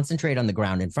to concentrate on the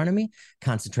ground in front of me,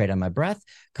 concentrate on my breath,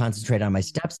 concentrate on my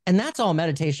steps. And that's all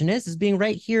meditation is being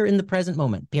right here in the present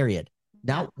moment, period.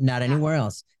 Not anywhere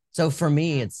else. So for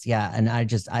me, it's, and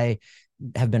I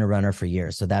have been a runner for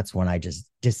years. So that's when I just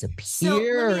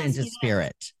disappear into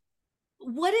spirit.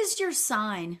 What is your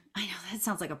sign? I know that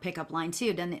sounds like a pickup line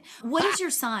too, doesn't it? What is your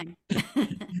sign?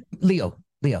 Leo.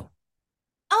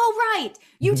 Oh, right.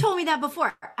 You told me that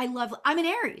before. I'm an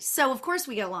Aries. So of course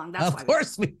we get along. That's why. Of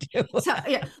course we do. So,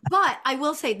 yeah. But I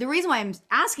will say the reason why I'm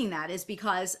asking that is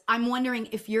because I'm wondering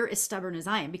if you're as stubborn as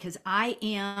I am, because I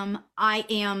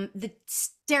am the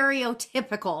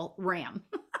stereotypical Ram.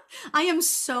 I am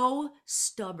so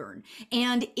stubborn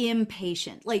and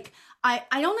impatient. Like I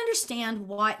don't understand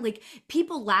why, like,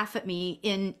 people laugh at me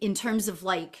in terms of,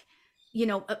 like, you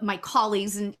know, my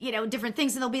colleagues and, you know, different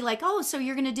things. And they'll be like, oh, so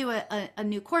you're going to do a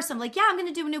new course. I'm like, yeah, I'm going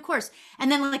to do a new course.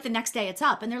 And then like the next day it's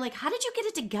up and they're like, how did you get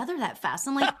it together that fast?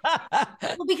 I'm like,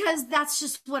 well, because that's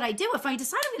just what I do. If I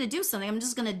decide I'm going to do something, I'm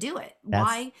just going to do it.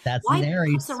 Why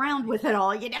mess around with it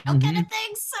all, you know, kind of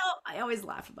thing. So I always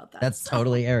laugh about that. That's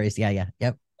totally Aries. Yeah.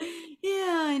 Yep.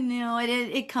 Yeah, I know.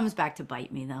 It comes back to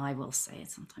bite me though. I will say it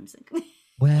sometimes. Like,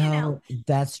 you know. Well,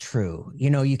 that's true.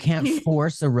 You can't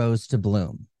force a rose to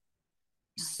bloom.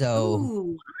 So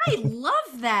Ooh, I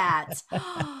love that.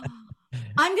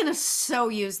 I'm gonna so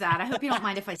use that. I hope you don't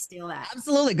mind if I steal that.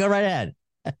 absolutely, go right ahead.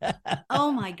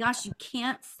 Oh my gosh, you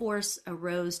can't force a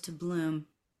rose to bloom.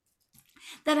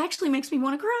 That actually makes me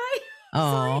want to cry.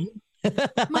 Oh, Sorry.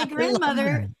 My I love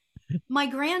grandmother, that. my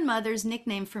grandmother's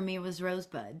nickname for me was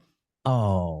Rosebud.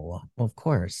 Oh, of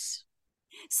course.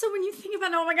 So when you think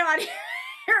about, oh my God,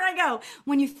 here I go.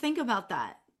 When you think about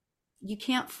that, you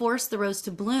can't force the rose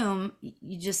to bloom.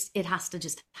 You just, it has to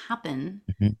just happen.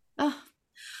 Mhm. Oh,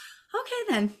 okay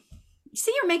then.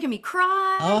 See, you're making me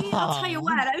cry. I'll tell you Oh,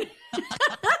 what.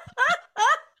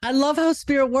 I love how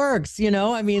spirit works.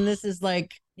 I mean, this is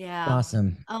like Yeah.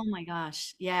 awesome. Oh my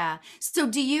gosh. Yeah. So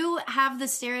do you have the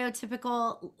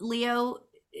stereotypical Leo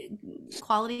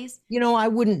qualities? I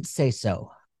wouldn't say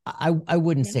so. I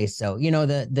wouldn't No. say so.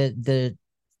 The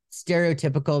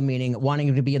stereotypical meaning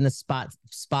wanting to be in the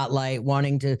spotlight,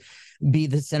 wanting to be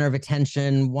the center of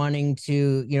attention, wanting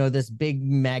to, this big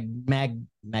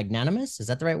magnanimous, is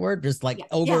that the right word? Just like Yeah.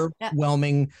 Yeah. Yeah.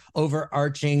 overwhelming,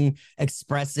 overarching,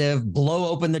 expressive, blow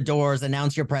open the doors,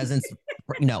 announce your presence.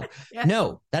 No, Yeah.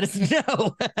 no, that is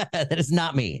no, that is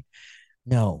not me.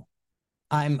 No.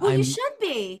 I'm Well, you I'm should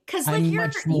be, because like I'm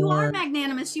much you are more.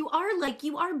 magnanimous. You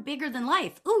are bigger than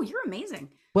life. Oh, you're amazing.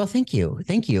 Well, thank you.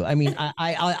 Thank you. I mean,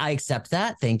 I accept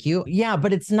that. Thank you. Yeah,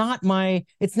 but it's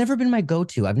never been my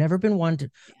go-to. I've never been one to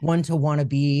want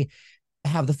to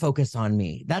have the focus on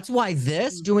me. That's why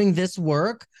doing this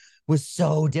work was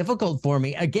so difficult for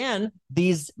me. Again,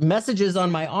 these messages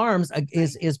on my arms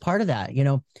is part of that,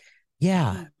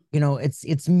 Yeah. Mm.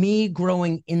 It's me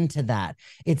growing into that.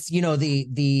 It's,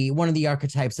 the one of the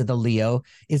archetypes of the Leo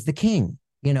is the king,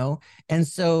 and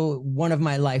so one of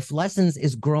my life lessons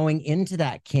is growing into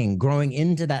that king, growing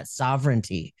into that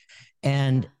sovereignty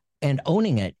Yeah. and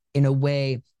owning it in a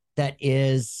way that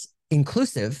is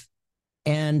inclusive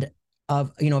and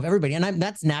of everybody. And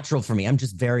that's natural for me. I'm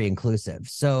just very inclusive.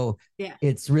 So Yeah.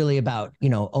 it's really about,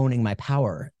 owning my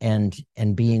power and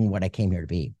being what I came here to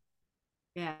be.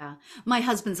 Yeah. My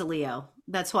husband's a Leo.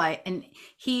 That's why. And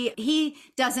he's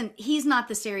not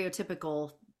the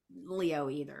stereotypical Leo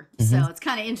either. Mm-hmm. So it's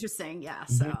kind of interesting. Yeah.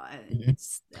 So Mm-hmm. Mm-hmm.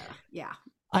 it's yeah.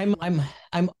 I I'm love I'm it.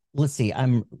 I'm let's see,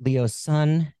 I'm Leo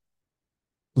sun,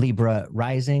 Libra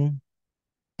rising,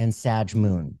 and Sag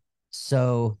moon.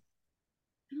 So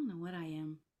I don't know what I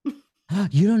am.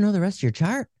 you don't know the rest of your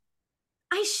chart?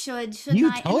 I should, shouldn't You I?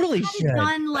 And I've totally had it should.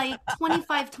 done like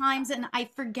 25 times and I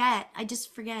forget. I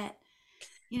just forget.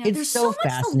 It's There's so so much to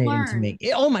fascinating to me.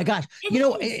 learn. Oh my gosh. It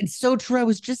is. It's so true. I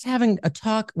was just having a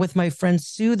talk with my friend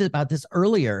Sue about this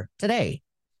earlier today.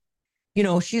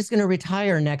 She's going to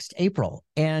retire next April,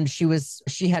 and she was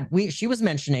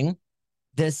mentioning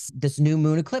this new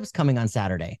moon eclipse coming on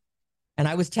Saturday. And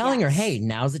I was telling her, hey, Yes.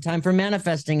 now's the time for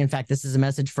manifesting. In fact, this is a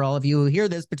message for all of you who hear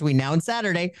this between now and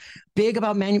Saturday. Big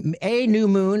about a new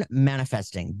moon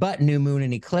manifesting, but new moon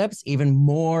and eclipse, even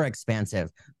more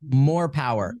expansive, more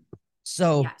power.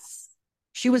 So Yes.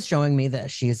 she was showing me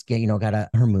that she's, got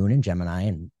her moon in Gemini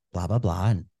and blah, blah,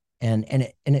 blah. And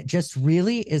it just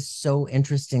really is so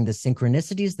interesting. The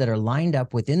synchronicities that are lined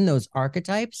up within those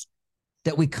archetypes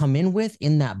that we come in with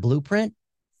in that blueprint,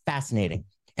 fascinating.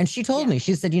 And she told Yeah. me,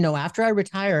 she said, after I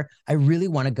retire, I really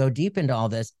want to go deep into all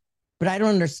this, but I don't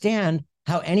understand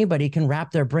how anybody can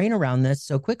wrap their brain around this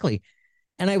so quickly.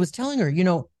 And I was telling her,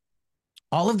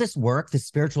 all of this work, the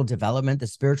spiritual development, the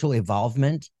spiritual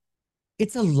evolvement,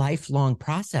 it's a lifelong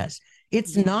process.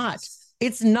 It's not, Yes.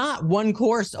 it's not one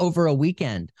course over a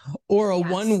weekend or a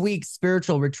Yes. 1 week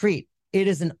spiritual retreat. It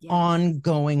is an Yes.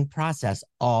 ongoing process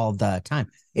all the time.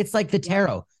 It's like the Yep.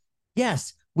 tarot.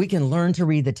 Yes, we can learn to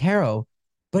read the tarot,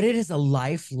 but it is a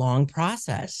lifelong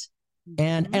process.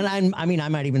 And Mhm. and I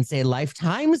might even say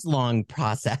lifetimes long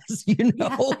process,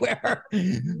 Yeah. where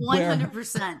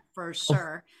 100% for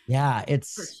sure. yeah,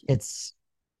 For sure.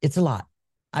 it's a lot.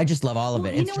 I just love all of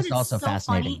Well, it. you It's know what? just It's also so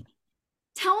fascinating. funny.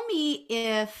 Tell me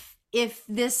if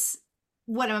this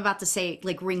what I'm about to say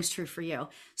like rings true for you.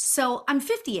 So I'm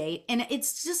 58, and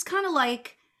it's just kind of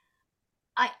like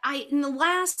I in the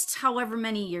last however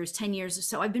many years, 10 years or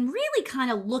so, I've been really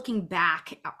kind of looking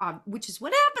back, which is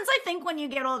what happens, I think, when you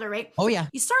get older, right? Oh yeah.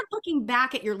 You start looking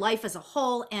back at your life as a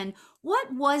whole, and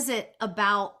what was it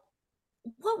about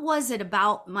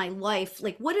my life,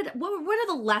 like what are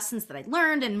the lessons that I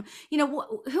learned, and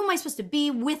who am I supposed to be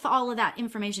with all of that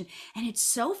information? And it's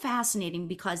so fascinating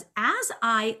because as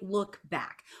I look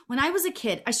back, when I was a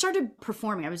kid, I started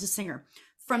performing. I was a singer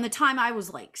from the time I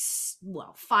was like,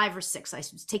 well, 5 or 6, I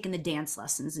was taking the dance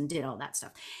lessons and did all that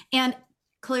stuff. And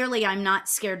clearly I'm not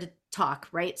scared to talk,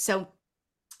 right? So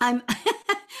I'm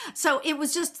so it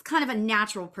was just kind of a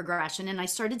natural progression, and I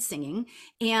started singing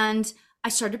and I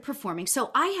started performing.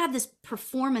 So I had this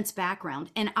performance background,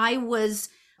 and I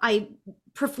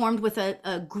performed with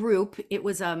a group. It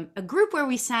was a group where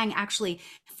we sang actually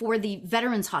for the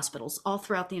veterans hospitals all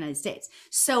throughout the United States.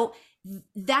 So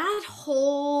that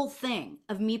whole thing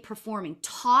of me performing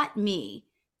taught me,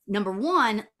 number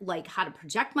one, like how to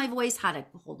project my voice, how to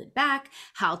hold it back,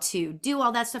 how to do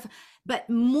all that stuff. But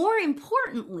more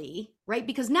importantly, right,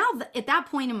 because now at that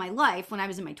point in my life, when I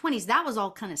was in my 20s, that was all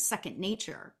kind of second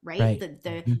nature, right?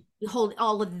 The whole,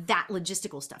 all of that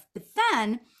logistical stuff. But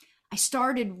then I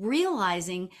started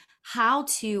realizing how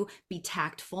to be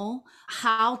tactful,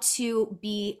 how to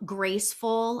be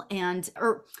graceful,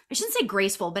 or I shouldn't say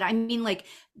graceful, but I mean like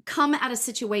come at a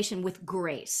situation with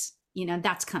grace.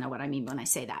 That's kind of what I mean when I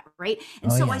say that, right?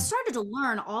 And I started to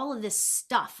learn all of this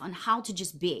stuff on how to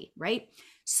just be, right?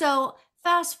 So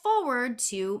fast forward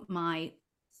to my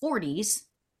 40s,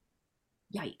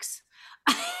 yikes.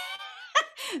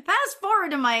 Fast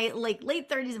forward to my like late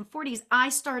 30s and 40s, I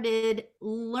started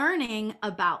learning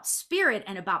about spirit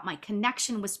and about my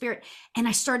connection with spirit. And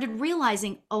I started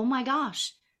realizing, oh my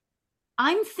gosh,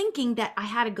 I'm thinking that I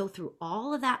had to go through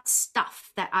all of that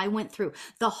stuff that I went through,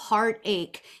 the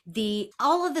heartache,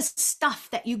 all of the stuff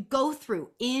that you go through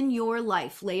in your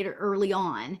life later, early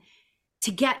on,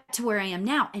 to get to where I am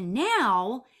now. And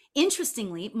now,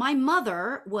 interestingly, my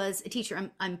mother was a teacher.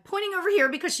 I'm pointing over here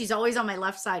because she's always on my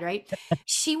left side, right?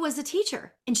 She was a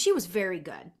teacher, and she was very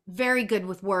good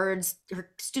with words. Her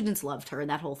students loved her,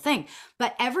 that whole thing.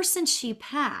 But ever since she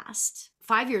passed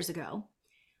 5 years ago,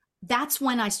 that's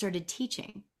when I started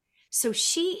teaching. So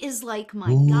she is like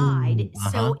my guide.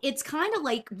 So it's kind of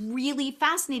like really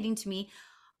fascinating to me.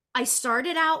 I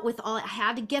started out with I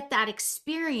had to get that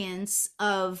experience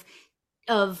of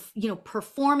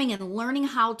performing and learning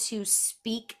how to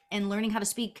speak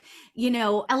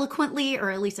eloquently, or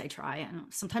at least I try. I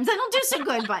don't, sometimes I don't do so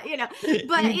good, but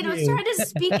started to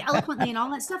speak eloquently and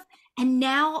all that stuff. And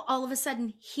now all of a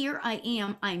sudden here I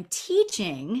am, I'm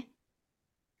teaching,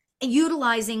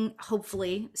 utilizing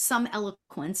hopefully some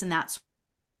eloquence, and that's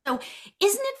so.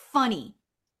 Isn't it funny?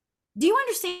 Do you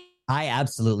understand? I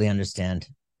absolutely understand.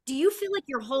 Do you feel like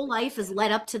your whole life is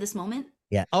led up to this moment?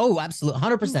 Yeah. Oh, absolutely.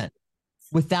 100%.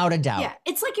 Without a doubt. Yeah.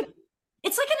 It's like an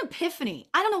epiphany.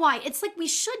 I don't know why. It's like we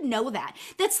should know that.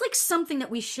 That's like something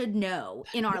that we should know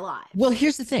in our lives. Well,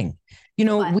 here's the thing.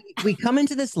 We come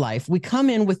into this life, we come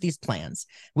in with these plans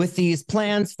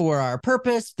for our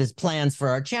purpose, these plans for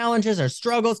our challenges, our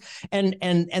struggles. And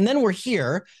then we're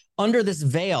here under this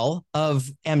veil of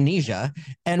amnesia,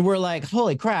 and we're like,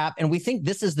 holy crap. And we think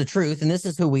this is the truth and this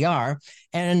is who we are.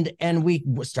 And we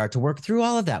start to work through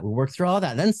all of that. We work through all of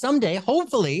that. And then someday,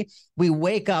 hopefully, we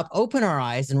wake up, open our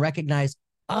eyes, and recognize,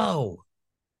 oh,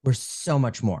 we're so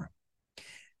much more.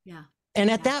 Yeah. And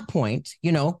at that point,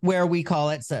 where we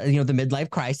call it, the midlife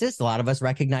crisis, a lot of us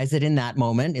recognize it in that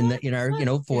moment in our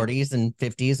 40s and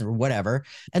 50s or whatever.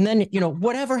 And then,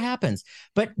 whatever happens.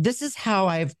 But this is how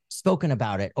I've spoken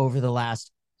about it over the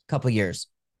last couple of years.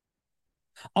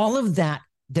 All of that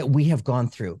we have gone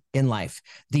through in life,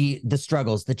 the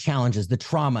struggles, the challenges, the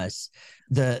traumas,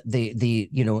 the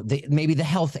maybe the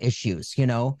health issues,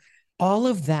 all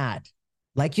of that,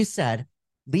 like you said,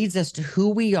 leads us to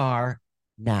who we are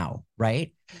now,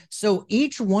 right? So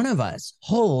each one of us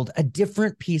hold a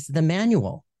different piece of the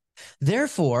manual.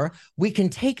 Therefore, we can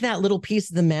take that little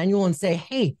piece of the manual and say,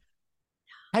 hey,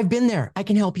 I've been there. I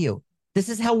can help you. This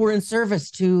is how we're in service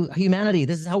to humanity.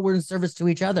 This is how we're in service to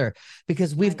each other,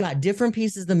 because we've got different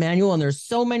pieces of the manual, and there's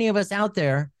so many of us out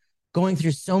there going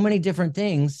through so many different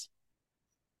things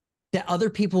that other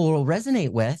people will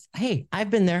resonate with. Hey, I've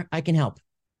been there. I can help.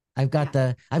 I've got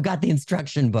the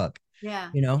instruction book.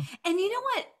 Yeah. And you know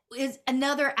what is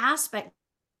another aspect,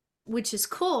 which is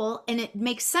cool, and it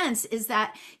makes sense, is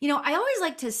that, I always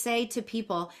like to say to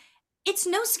people, it's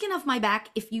no skin off my back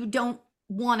if you don't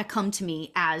want to come to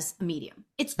me as a medium.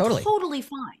 It's totally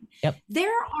fine. Yep.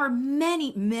 There are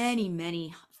many, many,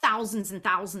 many thousands and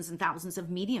thousands and thousands of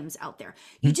mediums out there.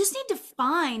 You just need to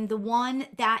find the one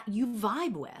that you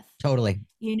vibe with. Totally.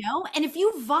 And if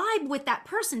you vibe with that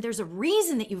person, there's a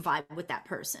reason that you vibe with that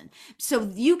person.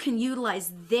 So you can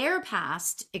utilize their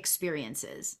past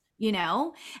experiences, And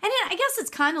I guess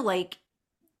it's kind of like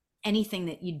anything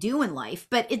that you do in life,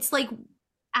 but it's like,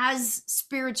 as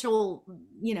spiritual,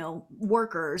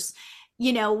 workers,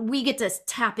 we get to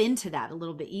tap into that a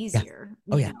little bit easier.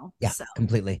 Yeah. So.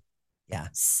 Completely. Yeah.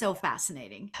 So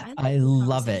fascinating. I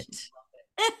love it.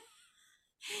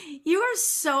 You are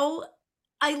so,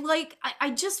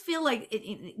 I just feel like,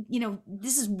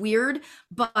 this is weird,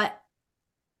 but,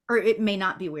 or it may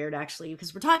not be weird actually,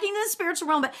 because we're talking in the spiritual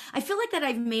realm, but I feel like that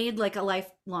I've made like a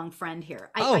lifelong friend here.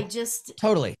 I Oh, just,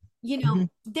 totally. Mhm.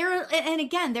 and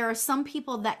again, there are some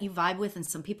people that you vibe with and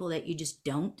some people that you just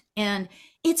don't. And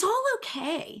it's all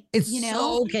okay, It's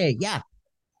so okay. Yeah.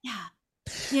 Yeah.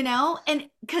 And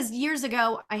because years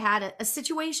ago I had a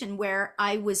situation where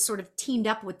I was sort of teamed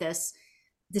up with this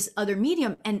other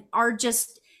medium, and are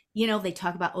just, they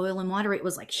talk about oil and water. It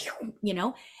was like,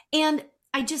 and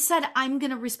I just said, I'm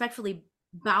going to respectfully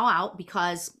bow out,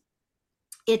 because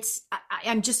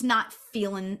I'm just not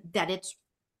feeling that it's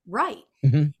right.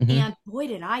 Mhm, mhm. And boy,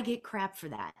 did I get crap for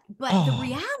that. But the Oh,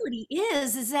 reality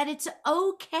is that it's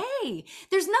okay.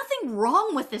 There's nothing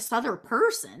wrong with this other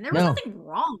person. There was no. nothing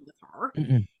wrong with her.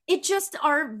 Mm-mm. It just,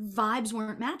 our vibes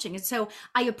weren't matching. And so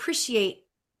I appreciate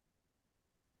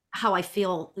how I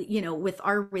feel, with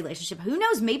our relationship. Who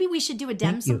knows? Maybe we should do a Thank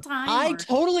dem you. sometime, I or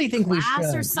totally think we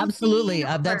class or should. something, Absolutely.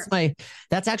 or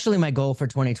That's actually my goal for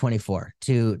 2024,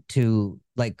 to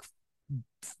like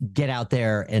get out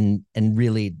there and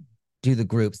really do the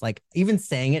groups. Like, even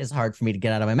saying it is hard for me to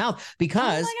get out of my mouth, oh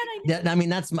because my God, I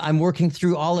mean, I'm working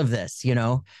through all of this,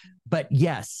 But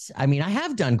yes, I mean, I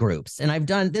have done groups, and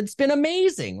it's been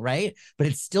amazing, right? But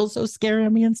it's still so scary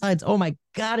on my insides. Oh my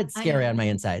God, it's I scary on my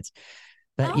know. insides.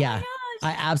 But Oh yeah, my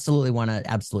I gosh. absolutely want to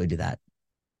absolutely do that.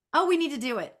 Oh, we need to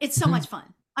do it. It's so Mhm. much fun.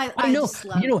 I, I I know, just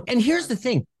love, and here's love the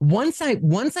thing. Once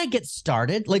I get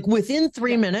started, like within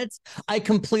three yeah. minutes, I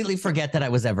completely forget that I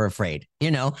was ever afraid.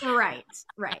 Right,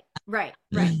 right.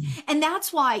 And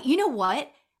that's why, you know what?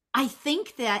 I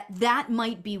think that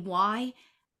might be why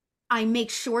I make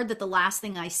sure that the last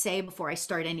thing I say before I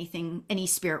start anything, any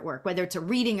spirit work, whether it's a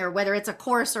reading or whether it's a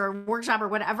course or a workshop or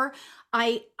whatever,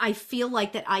 I feel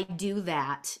like that I do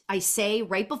that. I say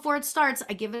right before it starts,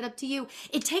 I give it up to you.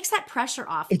 It takes that pressure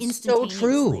off It's so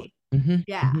true. instantaneously.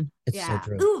 Yeah. It's so Yeah.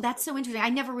 true. Ooh, that's so interesting. I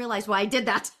never realized why I did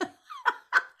that. Oh,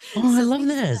 I So love thank you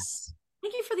for that. this.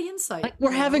 Thank you for the Like, insight,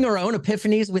 we're having our own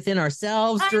epiphanies within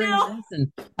ourselves I during know. this.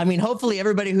 And I mean, hopefully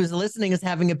everybody who's listening is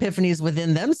having epiphanies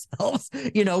within themselves,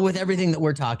 with everything that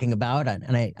we're talking about.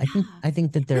 And I think Yeah. I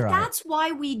think that there But are. that's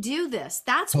why we do this.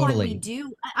 That's why we Totally.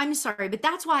 do. I'm sorry, but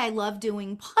that's why I love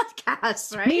doing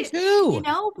podcasts, Me right? too.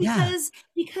 Yeah.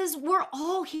 Because we're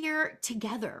all here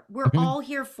together. We're Mhm. all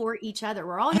here for each other.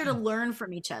 We're all here to learn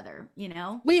from each other.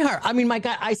 We are. I mean, my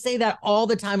God, I say that all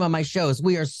the time on my shows.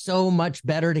 We are so much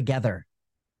better together.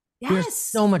 We're Yes.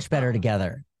 so much better Oh,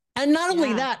 together. And not only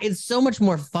yeah. that, it's so much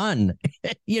more fun.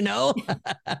 you know,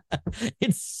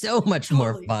 it's so much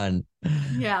more Totally. fun.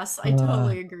 Yes, I Uh,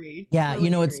 totally agree. yeah, Totally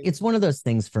agree. it's one of those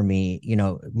things for me,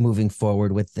 moving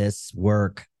forward with this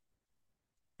work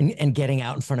and getting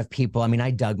out in front of people. I mean,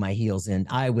 I dug my heels in.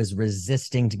 I was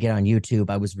resisting to get on YouTube.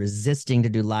 I was resisting to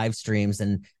do live streams,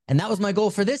 and that was my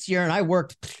goal for this year. And I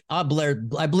worked. I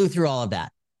blew through all of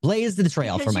that, blazed the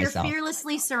trail for Because you're myself.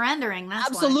 fearlessly surrendering. That's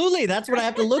why. Absolutely, that's what I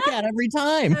have to look at every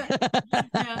time.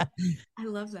 Yeah. I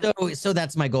love that. So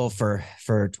that's my goal for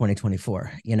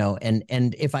 2024. And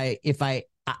if I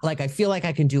like, I feel like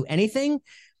I can do anything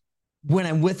when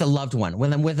I'm with a loved one,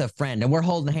 when I'm with a friend, and we're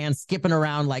holding hands, skipping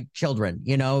around like children,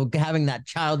 having that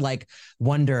childlike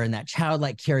wonder and that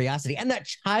childlike curiosity and that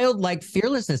childlike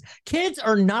fearlessness. Kids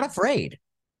are not afraid.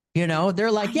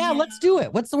 They're like, I yeah, know. let's do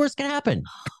it. What's the worst can happen?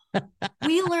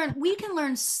 We can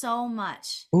learn so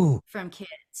much Ooh, from kids,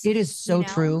 it is you so know?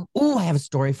 true. Ooh, I have a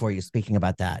story for you. Speaking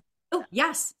about that. Oh,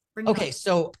 yes. Bring it Okay, on.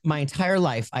 so my entire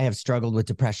life I have struggled with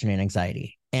depression and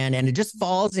anxiety. And it just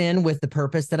falls in with the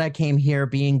purpose that I came here,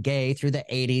 being gay through the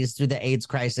 80s, through the AIDS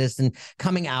crisis and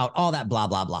coming out, all that blah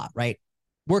blah blah, right?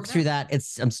 Work through Right.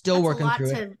 that. I'm still That's a working lot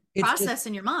through it. to It's just process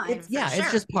in your mind, it's for yeah,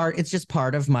 sure. it's just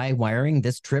part of my wiring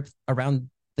this trip around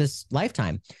this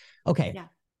lifetime. Okay. Yeah.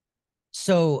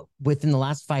 So within the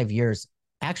last 5 years,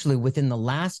 actually within the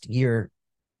last year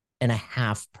and a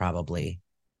half probably,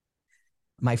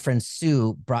 my friend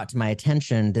Sue brought to my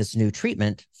attention this new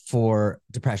treatment for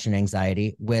depression,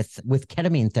 anxiety with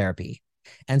ketamine therapy.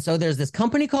 And so there's this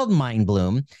company called Mind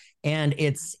Bloom, and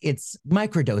it's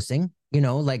microdosing.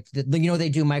 Like they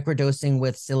do microdosing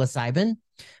with psilocybin,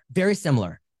 very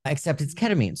similar, except it's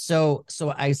ketamine. So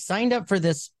I signed up for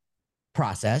this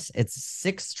process. It's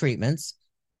 6 treatments,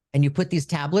 and you put these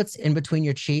tablets in between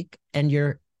your cheek and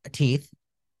your teeth,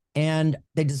 and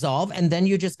they dissolve, and then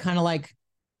you just kind of like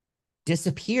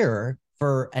disappear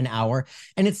for an hour.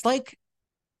 And it's like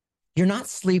you're not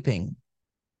sleeping,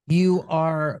 you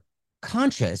are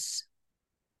conscious,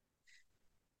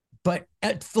 but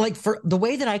like for the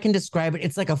way that I can describe it,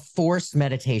 it's like a forced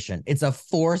meditation. It's a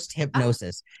forced Oh,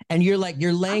 hypnosis. And you're I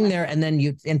laying like there that. and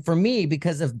then and for me,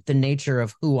 because of the nature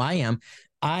of who I am,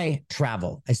 I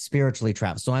travel, I spiritually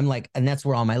travel. So I'm like, and that's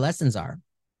where all my lessons are.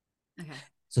 Okay.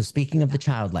 So speaking of the Yeah.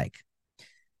 childlike,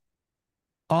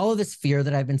 all of this fear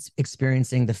that I've been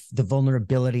experiencing, the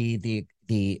vulnerability,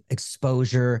 the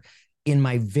exposure in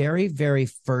my very, very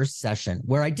first session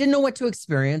where I didn't know what to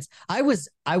experience. I was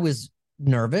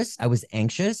nervous. I was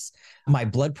anxious. My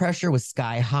blood pressure was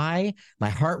sky high. My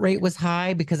heart rate was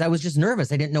high because I was just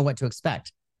nervous. I didn't know what to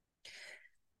expect.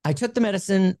 I took the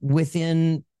medicine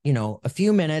within, a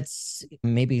few minutes,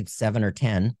 maybe 7 or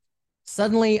 10.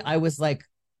 Suddenly I was like,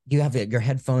 you have your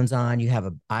headphones on, you have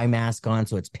an eye mask on,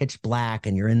 so it's pitch black,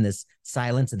 and you're in this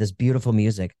silence of this beautiful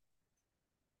music.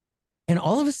 And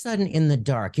all of a sudden in the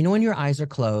dark, when your eyes are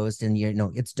closed and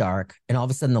it's dark, and all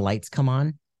of a sudden the lights come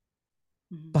on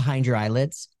Mhm. behind your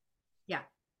eyelids. Yeah.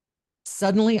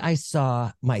 Suddenly I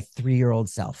saw my 3-year-old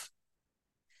self.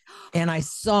 And I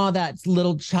saw that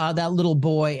little child, that little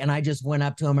boy, and I just went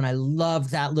up to him and I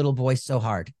loved that little boy so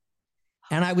hard.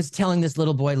 And I was telling this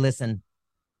little boy, listen,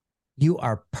 you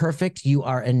are perfect. You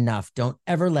are enough. Don't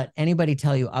ever let anybody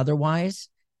tell you otherwise.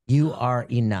 You are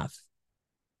enough.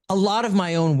 A lot of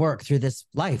my own work through this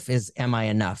life is, am I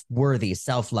enough? Worthy,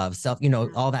 self-love,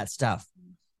 all that stuff.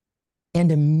 And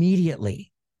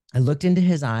immediately I looked into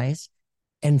his eyes,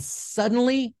 and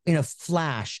suddenly in a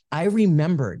flash, I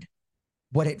remembered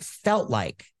what it felt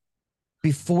like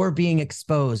before being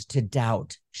exposed to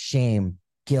doubt, shame,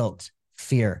 guilt,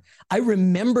 fear. I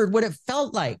remembered what it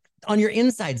felt like on your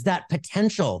insides, that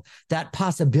potential, that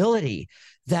possibility,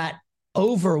 that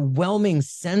overwhelming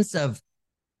sense of,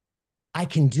 I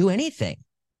can do anything.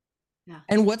 Yeah.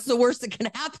 And what's the worst that can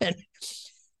happen?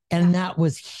 Yeah. And that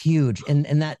was huge.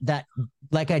 And that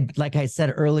like I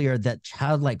said earlier, that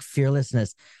childlike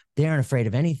fearlessness, they aren't afraid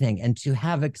of anything. And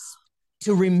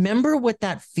to remember what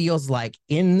that feels like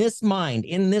in this mind,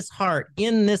 in this heart,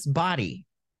 in this body,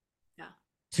 Yeah.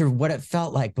 to what it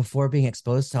felt like before being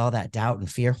exposed to all that doubt and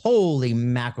fear. Holy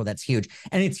mackerel, that's huge.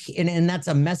 And that's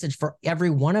a message for every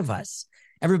one of us,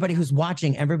 everybody who's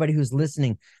watching, everybody who's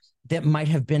listening, that might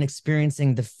have been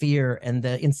experiencing the fear and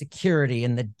the insecurity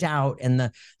and the doubt and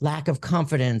the lack of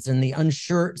confidence and the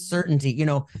unsure certainty.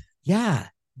 Yeah,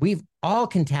 we all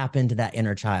can tap into that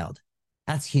inner child.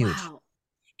 That's huge. Wow.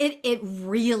 It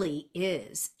really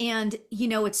is. And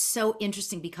it's so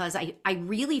interesting because I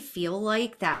really feel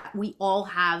like that we all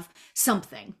have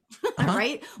something, Uh-huh.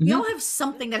 right? We Mm-hmm. all have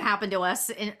something that happened to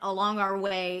us along our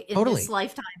way in this Totally.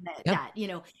 lifetime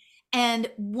Yep.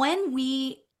 and when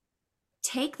we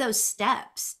take those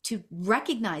steps to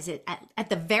recognize it, at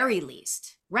the very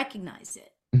least, recognize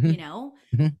it,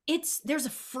 Mm-hmm. Mm-hmm. there's a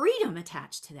freedom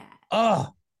attached to that,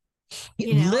 Oh,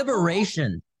 you know?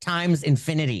 liberation times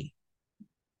infinity.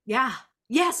 Yeah.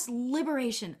 Yes,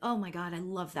 liberation. Oh my God, I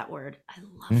love that word. I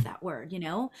love Mm-hmm. that word,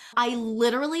 I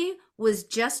literally was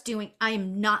just I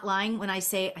am not lying when I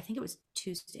say, I think it was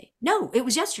Tuesday. No, it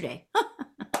was yesterday.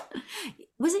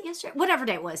 Was it yesterday? Whatever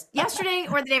day it was, yesterday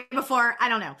or the day before, I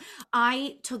don't know.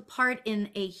 I took part in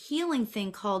a healing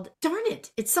thing called, darn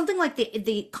it, it's something like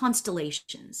the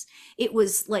constellations. It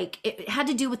was like, it had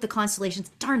to do with the constellations.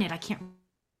 Darn it, I can't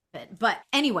remember it. But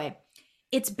anyway,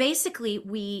 it's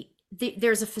basically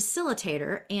there's a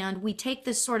facilitator, and we take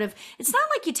this sort of, it's not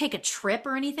like you take a trip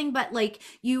or anything, but like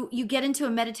you get into a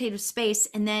meditative space,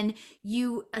 and then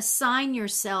you assign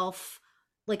yourself,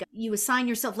 like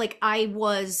I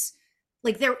was,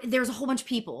 like there's a whole bunch of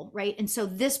people, right? And so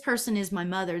this person is my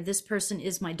mother, this person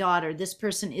is my daughter, this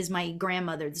person is my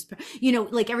grandmother,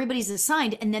 like everybody's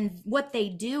assigned. And then what they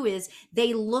do is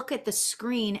they look at the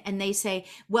screen and they say,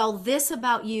 well, this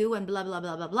about you and blah blah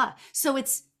blah blah blah. So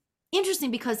it's interesting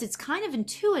because it's kind of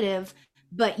intuitive,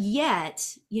 but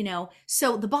yet,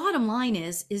 so the bottom line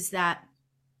is that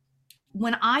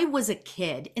when I was a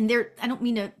kid, and I don't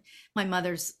mean to, my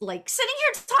mother's like sitting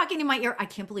here talking in my ear. I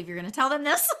can't believe you're going to tell them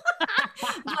this.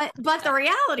 but the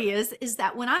reality is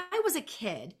that when I was a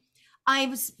kid, I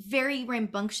was very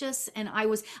rambunctious, and I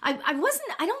wasn't,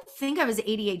 I don't think I was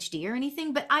ADHD or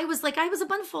anything, but I was a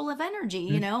bunch full of energy,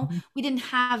 Mm-hmm. We didn't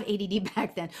have ADD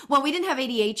back then. Well, we didn't have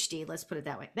ADHD, let's put it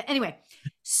that way. But anyway,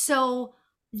 so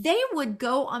they would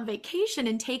go on vacation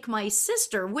and take my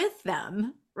sister with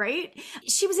them, right?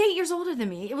 She was 8 years older than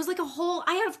me. It was like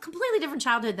I had a completely different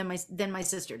childhood than my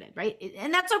sister did, right?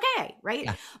 And that's okay, right?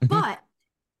 Yeah. Mm-hmm. But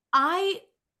I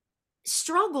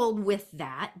struggled with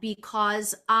that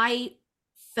because I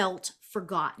felt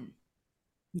forgotten.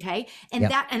 Okay. And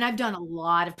Yep. that, and I've done a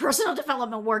lot of personal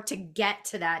development work to get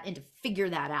to that and to figure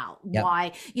that out. Yep.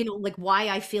 Why, like why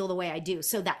I feel the way I do.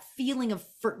 So that feeling of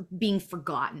being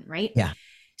forgotten, right? Yeah.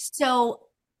 So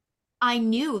I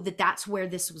knew that that's where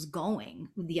this was going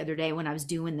the other day when I was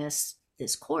doing this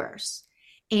course.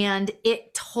 And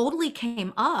it totally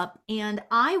came up, and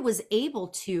I was able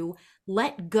to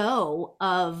let go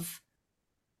of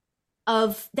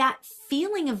that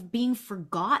feeling of being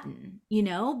forgotten,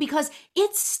 because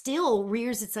it still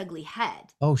rears its ugly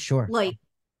head, Oh, sure. like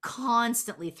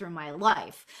constantly through my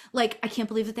life. Like, I can't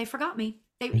believe that they forgot me.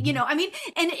 They, Mhm. I mean,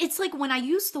 and it's like when I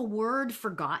use the word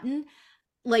forgotten,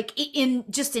 like in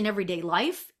everyday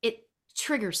life, it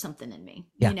triggers something in me,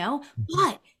 Yeah. Mhm.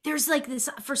 but there's like this,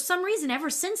 for some reason, ever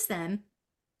since then.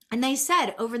 And they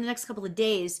said over the next couple of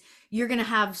days, you're going to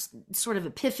have sort of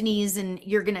epiphanies, and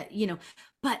you're going to,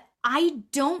 but I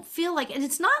don't feel like, and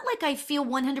it's not like I feel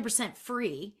 100%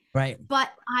 free, Right.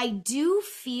 but I do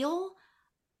feel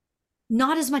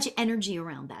not as much energy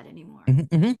around that anymore. Hmm.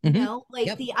 Hmm. Hmm. Like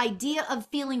Yep. the idea of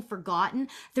feeling forgotten,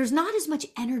 there's not as much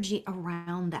energy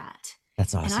around that.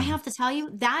 That's And I awesome. have to tell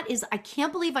you, I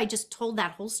can't believe I just told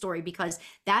that whole story, because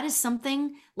that is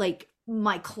something like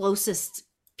my closest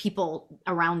people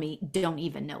around me don't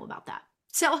even know about that.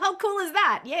 So how cool is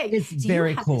that? Yay. It's So you very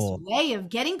have this cool. way of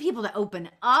getting people to open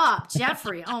up,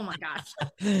 Jeffrey. Oh my gosh.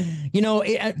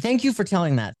 Thank you for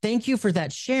telling that. Thank you for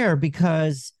that share,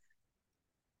 because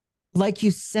like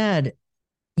you said,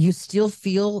 you still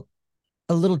feel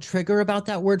a little trigger about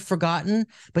that word forgotten,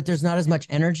 but there's not as much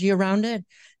energy around it.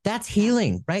 That's Yeah.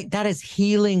 healing, right? That is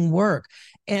healing work.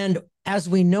 And as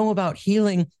we know about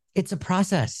healing, it's a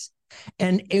process.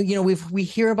 And we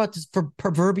hear about this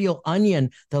proverbial onion,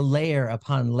 the layer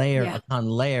upon layer Yeah. upon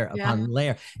layer Yeah. upon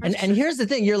layer. For And sure. here's the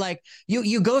thing: you're like,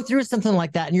 you go through something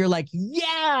like that, and you're like,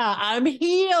 yeah, I'm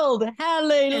healed,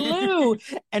 hallelujah.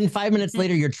 And 5 minutes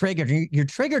later, you're triggered. You're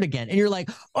triggered again, and you're like,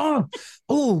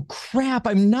 oh crap,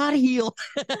 I'm not healed.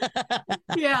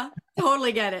 Yeah,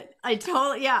 totally get it.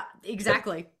 Yeah,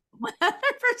 exactly.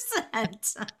 100%.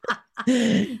 That's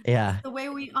Yeah. the way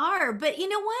we are. But you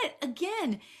know what?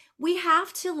 Again, we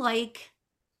have to I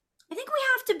think we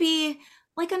have to be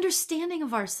like understanding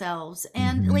of ourselves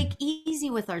and Mhm. like easy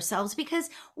with ourselves,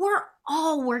 because we're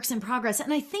all works in progress.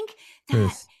 And I think that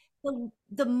Truth.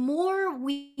 the more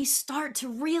we start to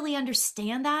really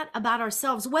understand that about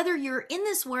ourselves, whether you're in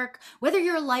this work, whether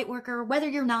you're a light worker, whether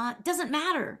you're not, doesn't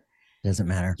matter. Doesn't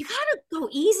matter. You gotta go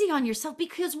easy on yourself,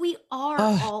 because we are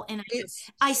Oh, all, and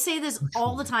it's I say this so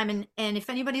all the true. time, and if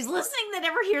anybody's listening that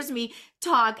ever hears me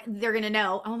talk, they're gonna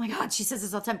know, oh my God, she says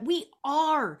this all the time. We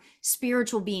are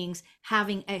spiritual beings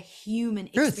having a human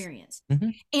Truth. experience.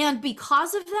 Mhm. And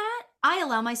because of that, I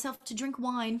allow myself to drink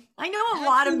wine. I know a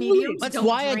lot of Absolutely. mediums That's don't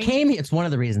why I drink. came here. It's one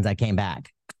of the reasons I came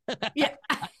back. Yeah.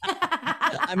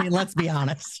 I mean, let's be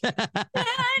honest.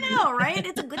 I know, right?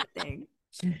 It's a good thing.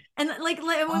 And like we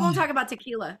Oh, won't talk about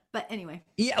tequila, but anyway.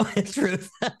 yeah,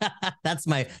 truth. That's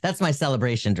my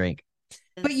celebration drink.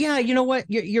 But That's yeah, you know what?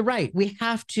 You're right. We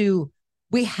have to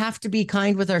be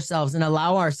kind with ourselves and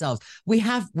allow ourselves. We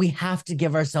have to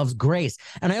give ourselves grace.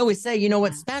 And I always say, you know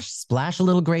what? yeah. Splash a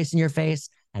little grace in your face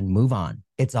and move on.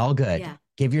 It's all good. Yeah.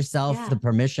 Give yourself Yeah. the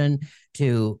permission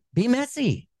to be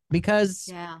messy, because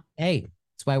Yeah. hey,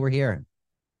 that's why we're here.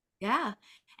 Yeah.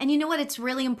 And you know what? It's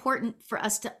really important for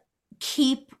us to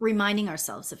keep reminding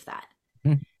ourselves of that,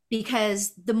 Mhm.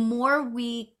 because the more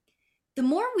we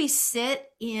sit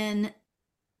in,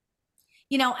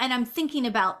 and I'm thinking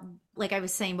about, like I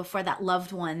was saying before, that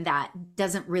loved one that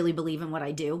doesn't really believe in what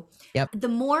I do. Yep. The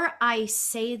more I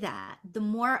say that, the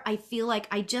more I feel like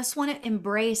I just want to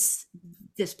embrace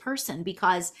this person,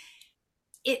 because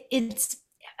it's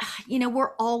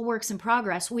we're all works in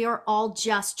progress. We are all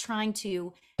just trying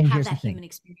to And have here's the that thing. human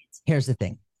experience. Here's the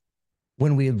thing.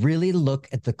 When we really look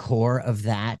at the core of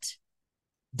that,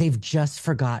 they've just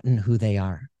forgotten who they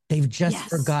are. They've just Yes.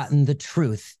 forgotten the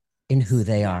truth in who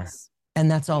they are. Yes. And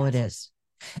that's all it Yes. is.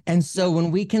 And so Yep.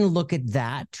 when we can look at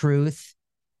that truth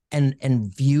and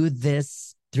view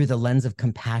this through the lens of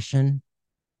compassion,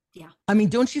 Yeah. I mean,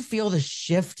 don't you feel the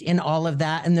shift in all of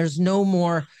that? And there's no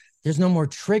more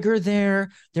trigger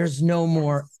there. There's no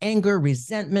more Yes. anger,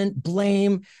 resentment,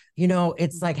 blame.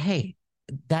 It's like, Mhm. hey,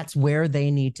 that's where they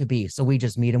need to be. So we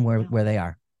just meet them where, Yeah. where they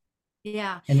are.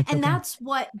 Yeah. And it's And okay. that's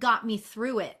what got me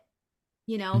through it,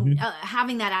 Mhm.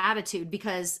 having that attitude,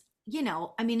 because,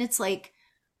 I mean, it's like,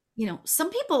 some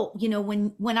people,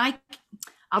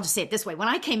 I'll just say it this way. When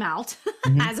I came out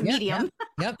Mhm. as a Yep, yep, medium,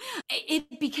 yep.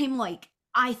 it became like,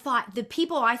 I thought the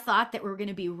people I thought that were going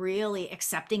to be really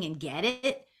accepting and get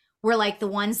it were like the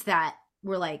ones that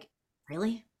were like,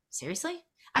 really? Seriously?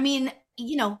 I mean,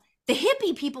 the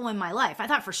hippie people in my life, I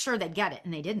thought for sure they'd get it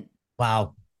and they didn't,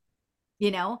 Wow.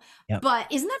 you know? Yep.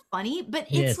 But isn't that funny? But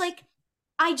It it's is. like,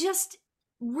 I just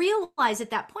realized at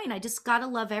that point, I just got to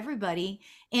love everybody.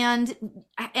 And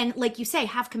like you say,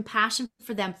 have compassion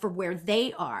for them for where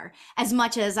they are as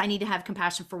much as I need to have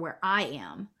compassion for where I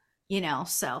am,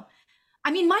 So,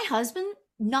 I mean, my husband,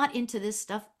 not into this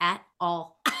stuff at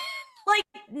all. Like,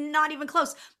 not even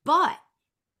close. But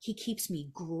he keeps me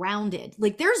grounded.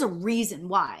 Like, there's a reason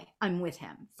why I'm with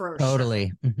him for sure.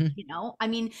 Totally. Hmm. I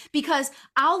mean, because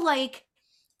I'll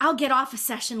get off a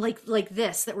session like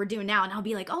this that we're doing now, and I'll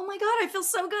be like, oh my God, I feel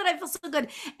so good. I feel so good.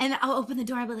 And I'll open the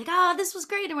door. I'll be like, oh, this was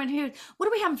great. And we're here. What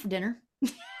are we having for dinner?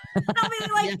 I'll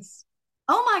be like, Yes.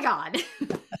 oh my God.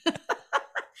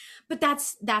 But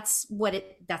that's what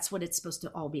it's supposed to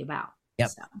all be about.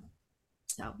 Yep.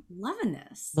 So loving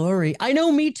this. Lauri, I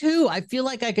know, me too. I feel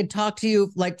like I could talk to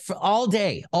you like for all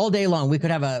day long. We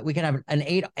could have an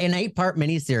 8-part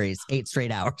miniseries, 8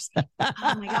 straight hours.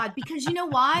 Oh my God. Because you know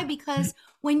why? Because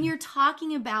when you're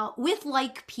talking about with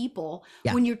like people,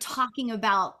 Yeah. when you're talking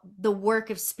about the work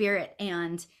of spirit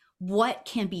and what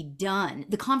can be done,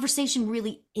 the conversation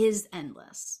really is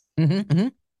endless. Mm-hmm.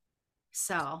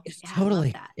 So It's yeah,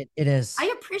 totally, I love that. it is.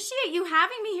 I appreciate you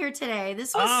having me here today.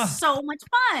 This was so much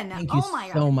fun. Thank you Oh my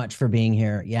so God. much for being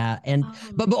here. Yeah. And, Oh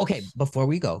my but okay, gosh. before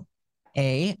we go,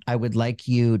 I would like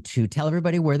you to tell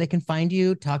everybody where they can find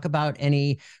you, talk about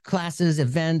any classes,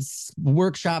 events,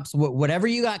 workshops, whatever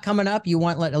you got coming up, you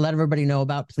want let everybody know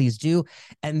about, please do.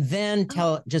 And then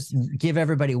just give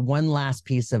everybody one last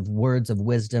piece of words of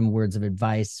wisdom, words of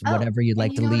advice, whatever you'd and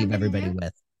like you to know what I'm leave gonna everybody do?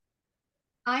 with.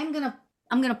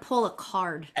 I'm gonna pull a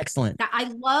card. Excellent.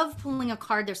 I love pulling a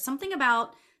card. There's something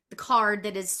about the card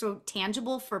that is so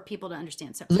tangible for people to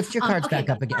understand. So Lift your cards okay, back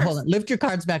but up again. Hold first, on. Lift your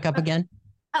cards back up again.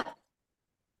 oh,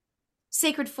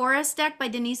 Sacred Forest deck by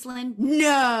Denise Lynn.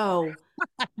 No,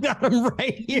 Got them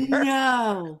right here.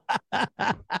 no.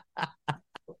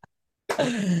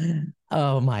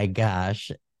 Oh my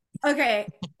gosh. Okay,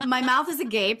 my mouth is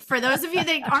agape. For those of you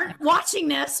that aren't watching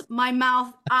this, my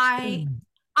mouth.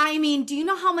 I mean, do you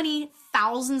know how many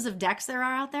thousands of decks there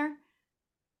are out there?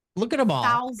 Look at them all.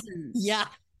 Thousands. Yeah.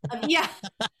 Yeah.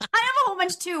 I have a whole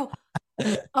bunch too.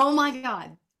 Oh my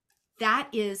God. That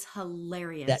is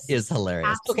hilarious. That is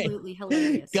hilarious. Absolutely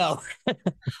hilarious. Go.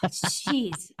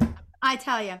 Jeez. I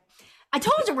tell you. I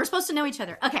told you we're supposed to know each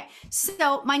other. Okay.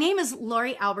 So my name is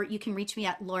Lauri Albert. You can reach me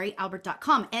at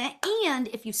laurialbert.com. And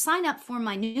if you sign up for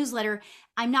my newsletter,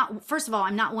 first of all,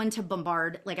 I'm not one to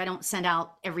bombard. Like, I don't send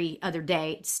out every other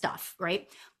day stuff, right?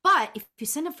 But if you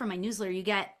sign up for my newsletter, you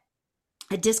get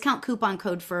a discount coupon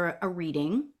code for a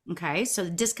reading. Okay. So the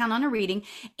discount on a reading,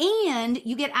 and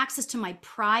you get access to my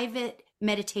private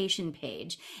meditation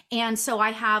page. And so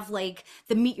I have like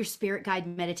the Meet Your Spirit Guide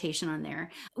meditation on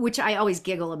there, which I always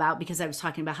giggle about because I was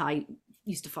talking about how I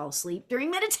used to fall asleep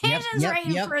during meditations,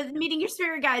 right? For Meeting Your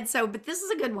Spirit Guide. So, but this is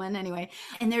a good one anyway.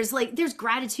 And there's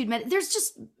gratitude, there's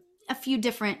just a few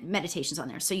different meditations on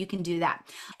there, so you can do that.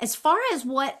 As far as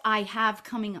what I have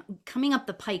coming up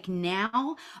the pike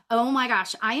now, oh my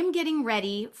gosh, I am getting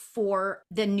ready for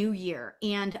the new year,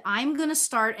 and I'm going to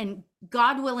start, and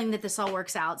God willing that this all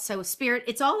works out. So Spirit,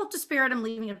 it's all up to Spirit. I'm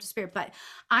leaving it up to Spirit, but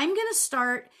I'm going to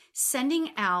start sending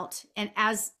out, and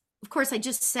as of course, I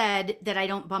just said that I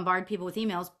don't bombard people with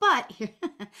emails, but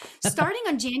starting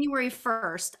on January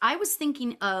 1st, I was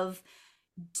thinking of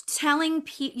telling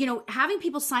people, having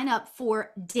people sign up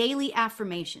for daily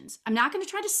affirmations. I'm not going to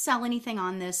try to sell anything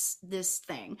on this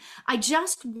thing. I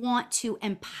just want to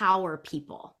empower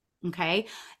people, okay,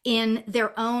 in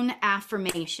their own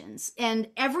affirmations. And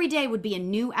every day would be a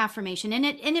new affirmation. And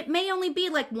it may only be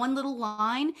like one little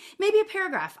line, maybe a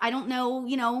paragraph. I don't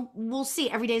know, we'll see.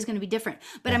 Every day is going to be different.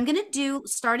 But I'm going to do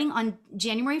starting on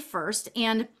January 1st.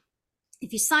 And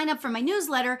if you sign up for my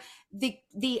newsletter,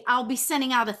 I'll be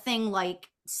sending out a thing like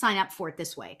sign up for it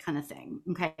this way kind of thing,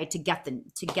 okay, to get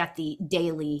the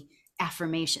daily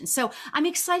affirmation. So I'm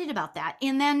excited about that.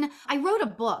 And then I wrote a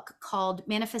book called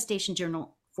Manifestation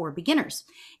Journal for Beginners,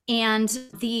 and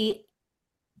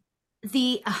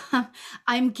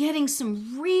I'm getting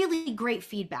some really great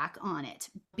feedback on it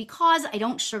because I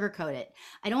don't sugarcoat it.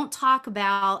 I don't talk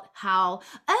about how,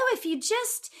 if you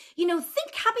just,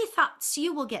 think happy thoughts,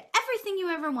 you will get everything you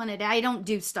ever wanted. I don't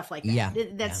do stuff like that.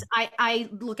 Yeah. I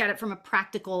look at it from a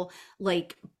practical,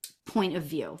 point of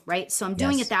view, right? So I'm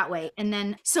doing it that way. And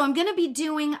then, so I'm going to be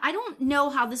doing, I don't know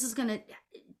how this is going to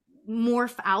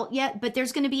morph out yet, but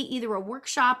there's going to be either a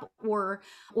workshop or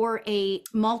a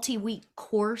multi-week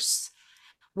course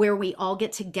where we all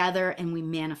get together and we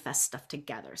manifest stuff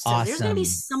together. So there's going to be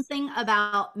something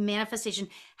about manifestation.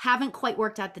 Haven't quite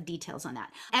worked out the details on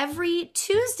that. Every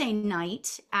Tuesday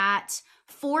night at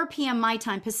 4 p.m. my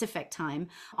time, Pacific time,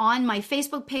 on my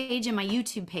Facebook page and my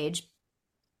YouTube page,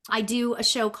 I do a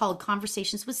show called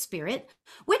Conversations with Spirit,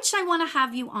 which I want to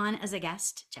have you on as a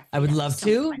guest, Jeffrey. I would love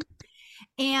to.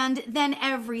 And then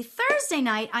every Thursday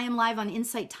night, I am live on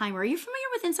Insight Timer. Are you familiar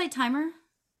with Insight Timer?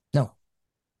 No.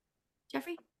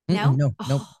 Jeffrey? No? No.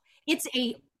 Nope.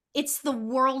 It's the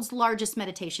world's largest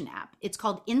meditation app. It's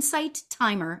called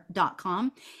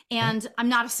insighttimer.com. And I'm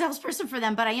not a salesperson for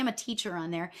them, but I am a teacher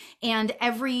on there. And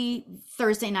every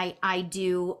Thursday night I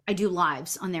do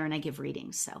lives on there and I give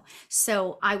readings.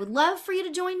 So I would love for you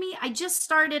to join me. I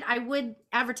would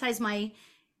advertise my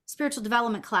spiritual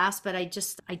development class, but I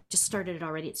just started it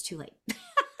already. It's too late.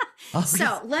 Oh,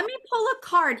 so let me pull a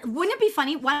card. Wouldn't it be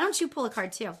funny? Why don't you pull a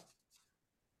card too?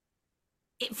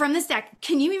 From this deck,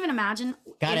 can you even imagine?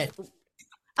 Got it.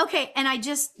 Okay, and I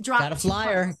just dropped. Got a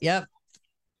flyer. Cards. Yep.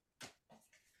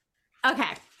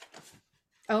 Okay.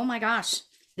 Oh my gosh,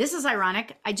 this is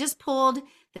ironic. I just pulled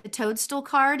the toadstool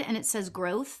card, and it says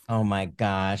growth. Oh my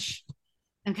gosh.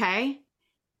 Okay.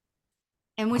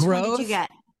 And which one did you get?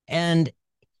 And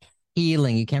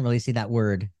healing. You can't really see that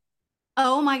word.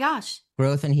 Oh my gosh.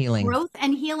 Growth and healing. Growth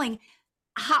and healing.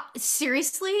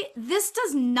 Seriously, this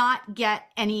does not get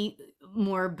any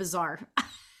more bizarre.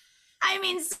 I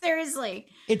mean, seriously.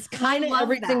 It's kind of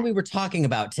everything we were talking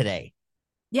about today.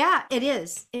 Yeah, it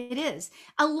is. It is.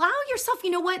 Allow yourself, you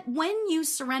know what? When you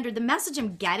surrender, the message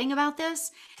I'm getting about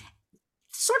this,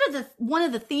 sort of one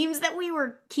of the themes that we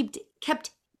were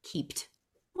kept.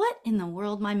 What in the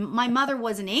world? My mother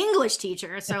was an English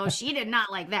teacher, so she did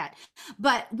not like that.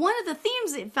 But one of the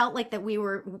themes it felt like that we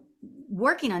were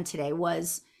working on today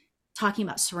was talking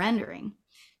about surrendering.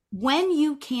 When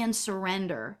you can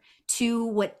surrender to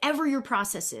whatever your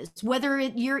process is, whether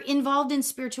you're involved in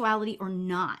spirituality or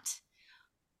not,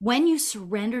 when you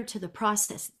surrender to the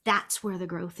process, that's where the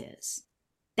growth is.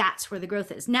 That's where the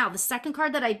growth is. Now, the second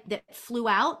card that flew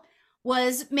out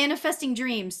was manifesting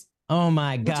dreams. Oh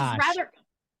my gosh.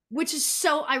 Which is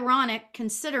so ironic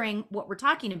considering what we're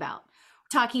talking about.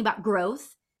 We're talking about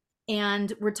growth,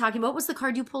 and we're talking, what was the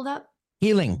card you pulled up?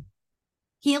 Healing.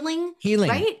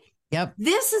 Right? Yep.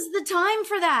 This is the time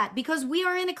for that because we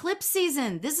are in eclipse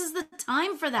season. This is the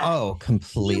time for that. Oh,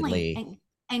 completely.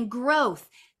 And growth.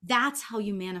 That's how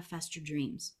you manifest your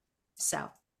dreams. So,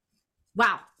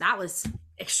 wow, that was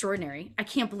extraordinary. I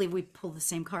can't believe we pulled the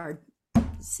same card, the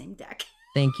same deck.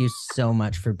 Thank you so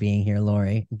much for being here,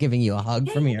 Lauri. I'm giving you a hug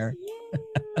from here.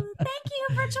 Thank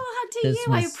you. Virtual hug to you.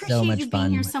 I appreciate you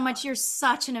being here so much. You're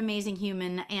such an amazing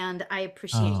human, and I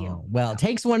appreciate you. Well, it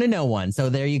takes one to know one, so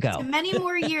there you go. To many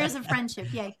more years of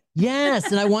friendship. Yay.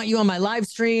 Yes, and I want you on my live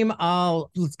stream.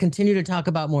 Let's continue to talk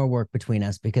about more work between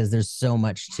us because there's so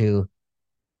much to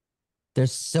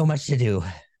do.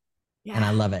 Yeah, and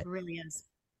I love it. It really is.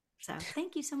 So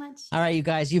thank you so much. All right, you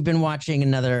guys, you've been watching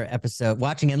and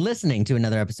listening to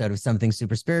another episode of Something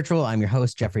Super Spiritual. I'm your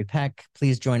host, Jeffrey Peck.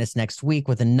 Please join us next week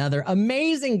with another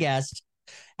amazing guest.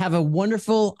 Have a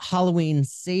wonderful Halloween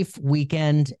safe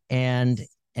weekend. And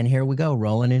here we go,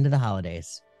 rolling into the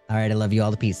holidays. All right, I love you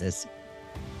all to pieces.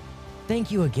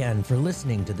 Thank you again for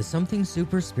listening to the Something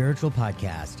Super Spiritual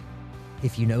podcast.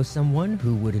 If you know someone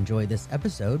who would enjoy this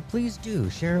episode, please do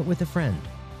share it with a friend.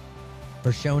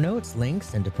 For show notes,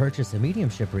 links, and to purchase a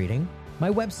mediumship reading,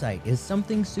 my website is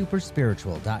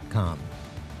somethingsuperspiritual.com.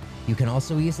 You can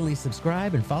also easily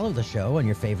subscribe and follow the show on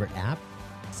your favorite app,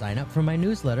 sign up for my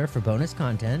newsletter for bonus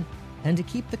content, and to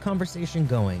keep the conversation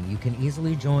going, you can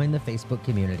easily join the Facebook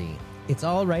community. It's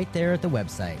all right there at the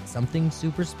website,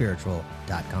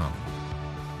 somethingsuperspiritual.com.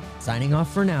 Signing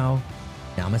off for now,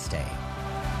 namaste.